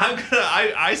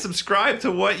I subscribe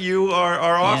to what you are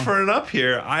offering up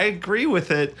here. I agree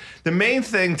with it. The main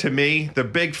thing to me, the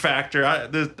big factor,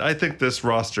 I think this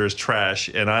roster is trash,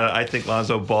 and I think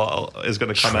Lonzo Ball is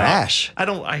going to come trash.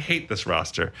 out. I hate this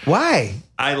roster. Why?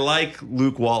 I like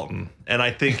Luke Walton, and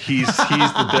I think he's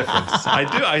the difference. I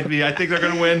do. I think they're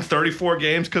going to win 34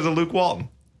 games because of Luke Walton.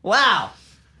 Wow.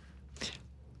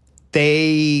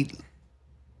 Their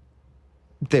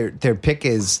pick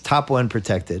is top 1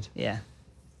 protected. Yeah.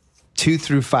 2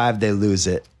 through 5, they lose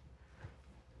it.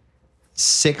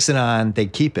 6 and on, they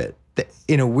keep it.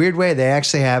 In a weird way, they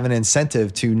actually have an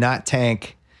incentive to not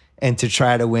tank and to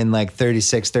try to win like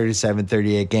 36, 37,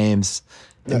 38 games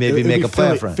and maybe make a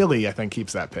playoff run. Philly, I think,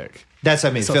 keeps that pick. That's what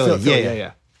I mean, So Philly.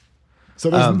 Yeah. So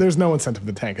there's no incentive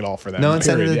to tank at all for them. No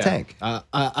incentive to tank.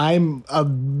 I'm a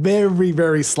very,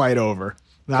 very slight over.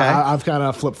 Okay. I've kind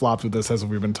of flip-flopped with this as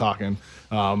we've been talking.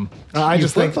 I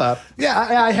just think,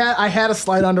 I had a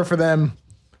slight under for them,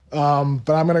 but I'm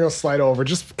going to go slight over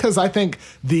just because I think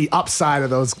the upside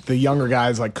of the younger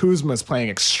guys like Kuzma is playing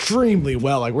extremely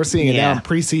well. Like we're seeing it now in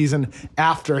preseason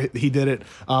after he did it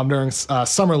during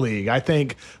summer league. I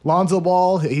think Lonzo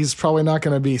Ball, he's probably not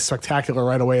going to be spectacular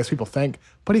right away as people think,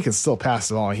 but he can still pass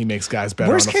it on. He makes guys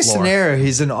better. Worst on the case floor. scenario,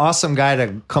 he's an awesome guy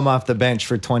to come off the bench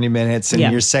for 20 minutes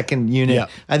in your second unit. Yeah.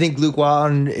 I think Luke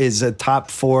Walton is a top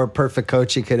 4 perfect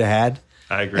coach he could have had.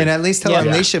 I agree. And at least he'll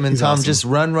unleash him and tell him just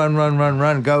run, go.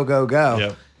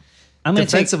 Yep. I'm going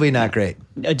to take Defensively, not great.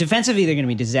 defensively. They're going to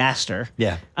be disaster.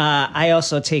 Yeah. I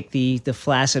also take the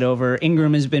flaccid over.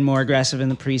 Ingram has been more aggressive in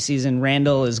the preseason.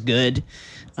 Randall is good.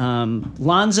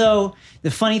 Lonzo.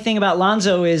 The funny thing about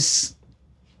Lonzo is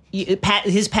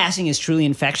his passing is truly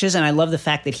infectious, and I love the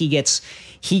fact that he gets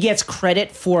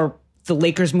credit for the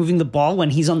Lakers moving the ball when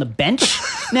he's on the bench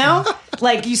now.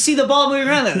 Like, you see the ball moving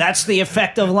around. That's the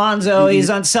effect of Lonzo. He's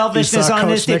unselfishness on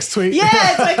this team. Tweet? Yeah,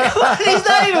 it's like, come on, he's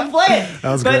not even playing.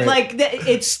 That was but great. like,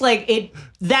 it's like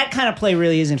that kind of play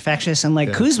really is infectious. And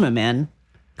like Kuzma, man,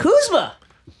 Kuzma,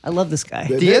 I love this guy.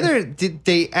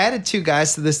 They added 2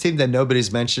 guys to this team that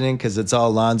nobody's mentioning because it's all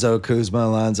Lonzo, Kuzma,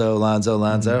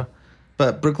 Lonzo.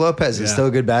 But Brook Lopez is still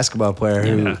a good basketball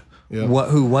player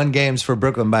who won games for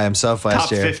Brooklyn by himself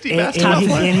last year. Top 50 And basketball he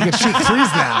player. can shoot threes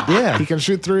now. Yeah. He can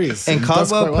shoot threes. And He does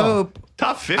Caldwell quite well. Pope.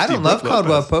 Top 50. I don't love Brook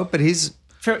Caldwell Lopez. Pope, but he's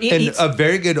He's a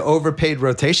very good overpaid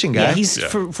rotation guy. yeah, he's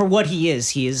for what he is.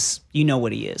 He is, you know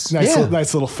what he is. Nice, Yeah.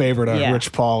 nice little favor to Yeah.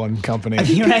 Rich Paul and company.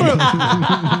 You're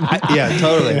right. Yeah,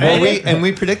 totally. Well,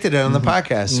 we predicted it on the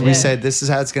podcast. We Yeah. said this is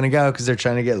how it's going to go because they're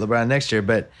trying to get LeBron next year.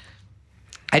 But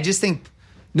I just think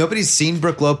nobody's seen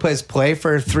Brook Lopez play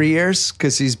for 3 years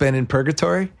because he's been in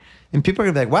purgatory. And people are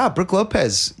going to be like, wow, Brook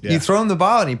Lopez, you throw him the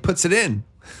ball and he puts it in.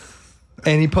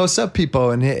 And he posts up people.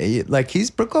 And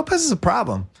Brook Lopez is a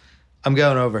problem. I'm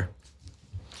going over.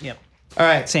 Yep. All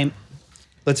right. Same.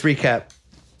 Let's recap.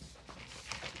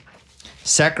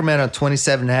 Sacramento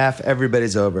 27.5,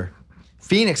 everybody's over.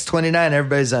 Phoenix 29,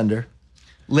 everybody's under.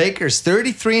 Lakers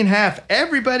 33.5,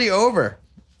 everybody over.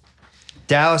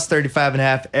 Dallas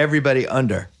 35.5, everybody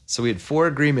under. So we had 4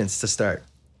 agreements to start.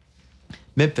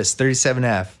 Memphis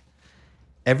 37.5.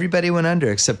 Everybody went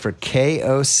under except for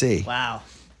KOC. Wow.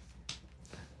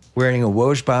 Wearing a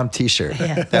Woj Bomb t-shirt.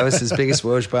 Yeah. That was his biggest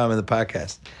Woj Bomb in the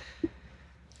podcast.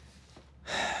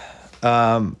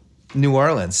 New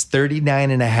Orleans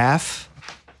 39.5.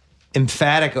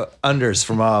 Emphatic unders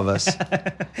from all of us.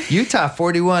 Utah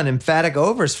 41, emphatic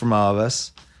overs from all of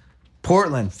us.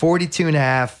 Portland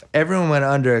 42.5. Everyone went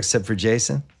under except for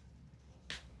Jason.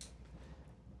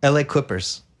 LA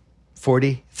Clippers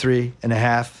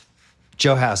 43.5.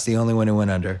 Joe House, the only one who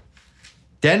went under.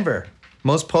 Denver,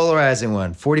 most polarizing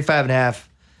one, 45.5.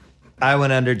 I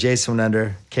went under, Jason went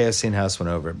under, KOC and House went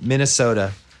over.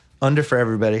 Minnesota, under for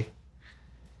everybody.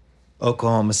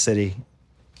 Oklahoma City,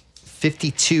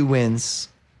 52 wins,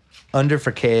 under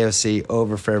for KOC,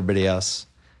 over for everybody else.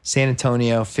 San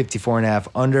Antonio, 54.5,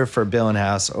 under for Bill and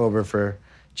House, over for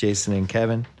Jason and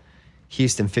Kevin.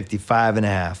 Houston,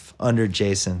 55.5, under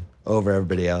Jason, over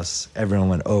everybody else. Everyone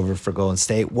went over for Golden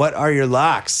State. What are your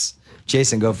locks?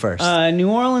 Jason, go first. New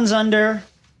Orleans under,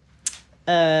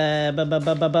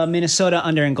 Minnesota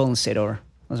under, and Golden State over.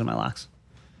 Those are my locks.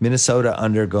 Minnesota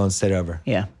under, Golden State over.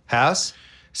 Yeah. House?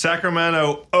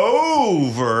 Sacramento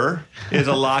over is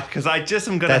a lot because I just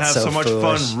am going to have That's so so much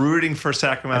foolish. fun rooting for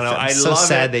Sacramento. I'm I so love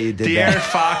sad it. that you did De'Aaron that.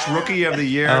 Fox, Rookie of the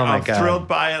Year. Oh my I'm God. thrilled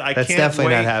by it. I That's can't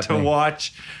definitely not wait to happening.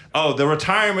 watch. Oh, the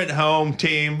retirement home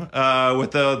team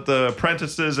with the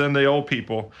apprentices and the old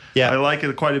people. Yeah. I like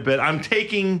it quite a bit. I'm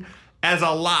taking as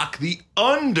a lock the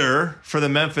under for the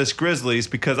Memphis Grizzlies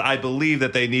because I believe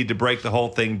that they need to break the whole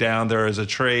thing down. There is a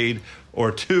trade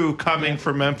or 2 coming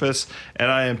for Memphis,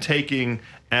 and I am taking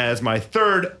as my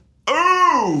third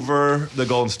over the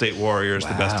Golden State Warriors,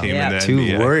 the best team in the 2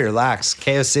 NBA. Warrior locks.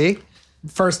 KOC?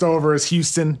 First over is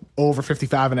Houston, over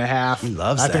 55.5. He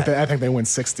loves I think that. I think they win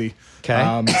 60.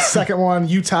 Okay. Second one,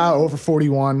 Utah, over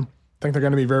 41. I think they're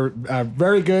going to be very,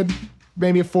 very good.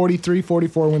 Maybe a 43,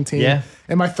 44 win team. Yeah.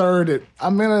 And my third,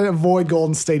 I'm going to avoid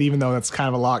Golden State, even though that's kind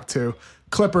of a lock too.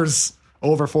 Clippers,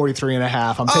 over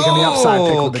 43.5. I'm taking the upside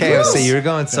pick with the KOC. Clippers. You're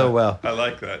going so well. I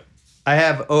like that. I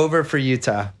have over for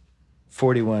Utah,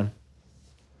 41.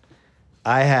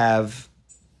 I have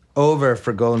over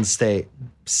for Golden State,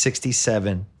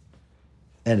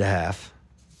 67.5.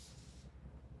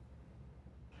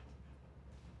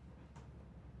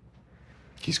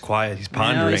 He's quiet. He's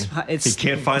I know, pondering. He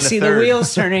can't find a see third. the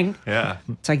wheels turning. Yeah.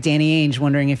 It's like Danny Ainge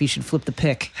wondering if he should flip the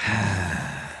pick.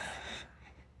 I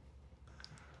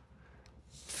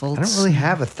don't really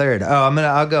have a third. Oh,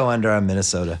 I'll go under on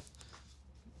Minnesota.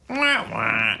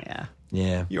 Yeah.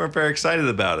 Yeah. You weren't very excited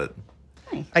about it.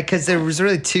 Because there was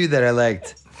really 2 that I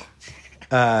liked.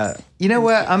 You know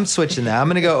what? I'm switching now. I'm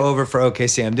going to go over for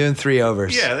OKC. I'm doing 3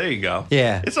 overs. Yeah, there you go.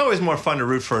 Yeah. It's always more fun to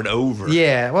root for an over.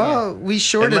 Yeah. Well, we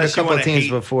shorted Unless a you couple wanna of teams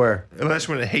hate- before. Unless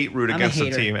you want to hate root I'm a against the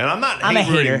hater. team. And I'm not I'm a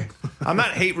hate rooting. hater. I'm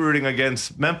not hate rooting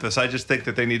against Memphis. I just think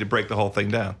that they need to break the whole thing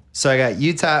down. So I got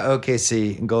Utah,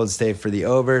 OKC, and Golden State for the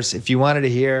overs. If you wanted to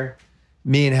hear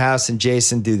me and House and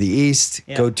Jason do the East,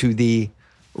 Yeah. go to the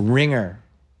Ringer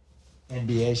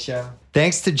NBA show.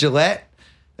 Thanks to Gillette.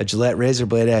 A Gillette razor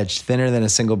blade edge, thinner than a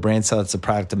single brain cell. It's a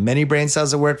product of many brain cells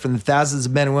that work from the thousands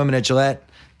of men and women at Gillette.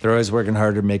 They're always working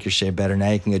harder to make your shave better. Now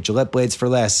you can get Gillette blades for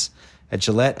less at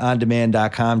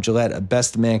GilletteOnDemand.com. Gillette, a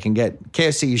best a man can get.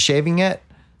 KOC, you shaving yet?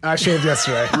 I shaved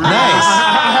yesterday. Nice.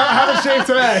 I haven't shaved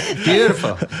today.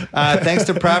 Beautiful. Thanks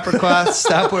to Proper Cloth.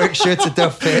 Stop wearing shirts that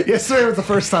don't fit. Yesterday was the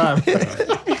first time.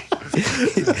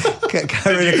 Got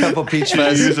rid of a couple peach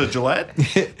fuzz. Use a Gillette?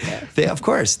 Of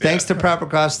course. Thanks to Proper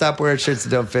Cloth. Stop wearing shirts that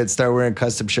don't fit. Start wearing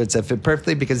custom shirts that fit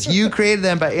perfectly because you created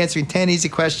them by answering 10 easy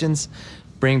questions.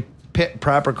 Bring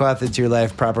Proper Cloth into your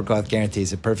life. Proper Cloth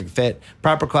guarantees a perfect fit.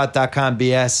 Propercloth.com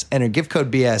BS. Enter gift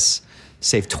code BS.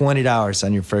 Save $20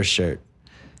 on your first shirt.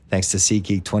 Thanks to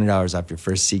SeatGeek, $20 off your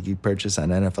first SeatGeek purchase on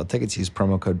NFL tickets. Use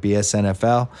promo code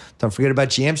BSNFL. Don't forget about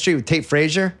GM Street with Tate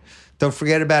Frazier. Don't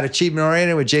forget about Achievement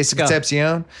Oriented with Jason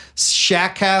Concepcion.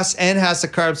 Shack House and House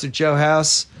of Carbs with Joe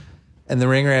House. And the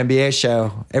Ringer NBA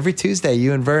show. Every Tuesday,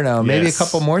 you and Verno. Maybe a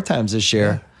couple more times this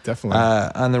year. Yeah, definitely.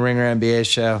 On the Ringer NBA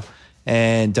show.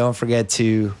 And don't forget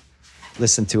to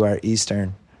listen to our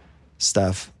Eastern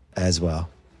stuff as well.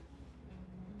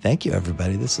 Thank you,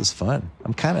 everybody. This was fun.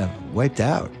 I'm kind of wiped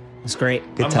out. It's great.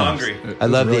 Good I'm times. hungry. I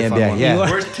love really the fun NBA. one. Yeah.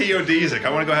 Where's T.O. Dzik?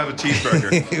 I want to go have a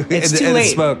cheeseburger. It's too And the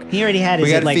late. smoke. He already had his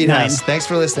We got at like Feed 9. House. Thanks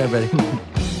for listening, everybody.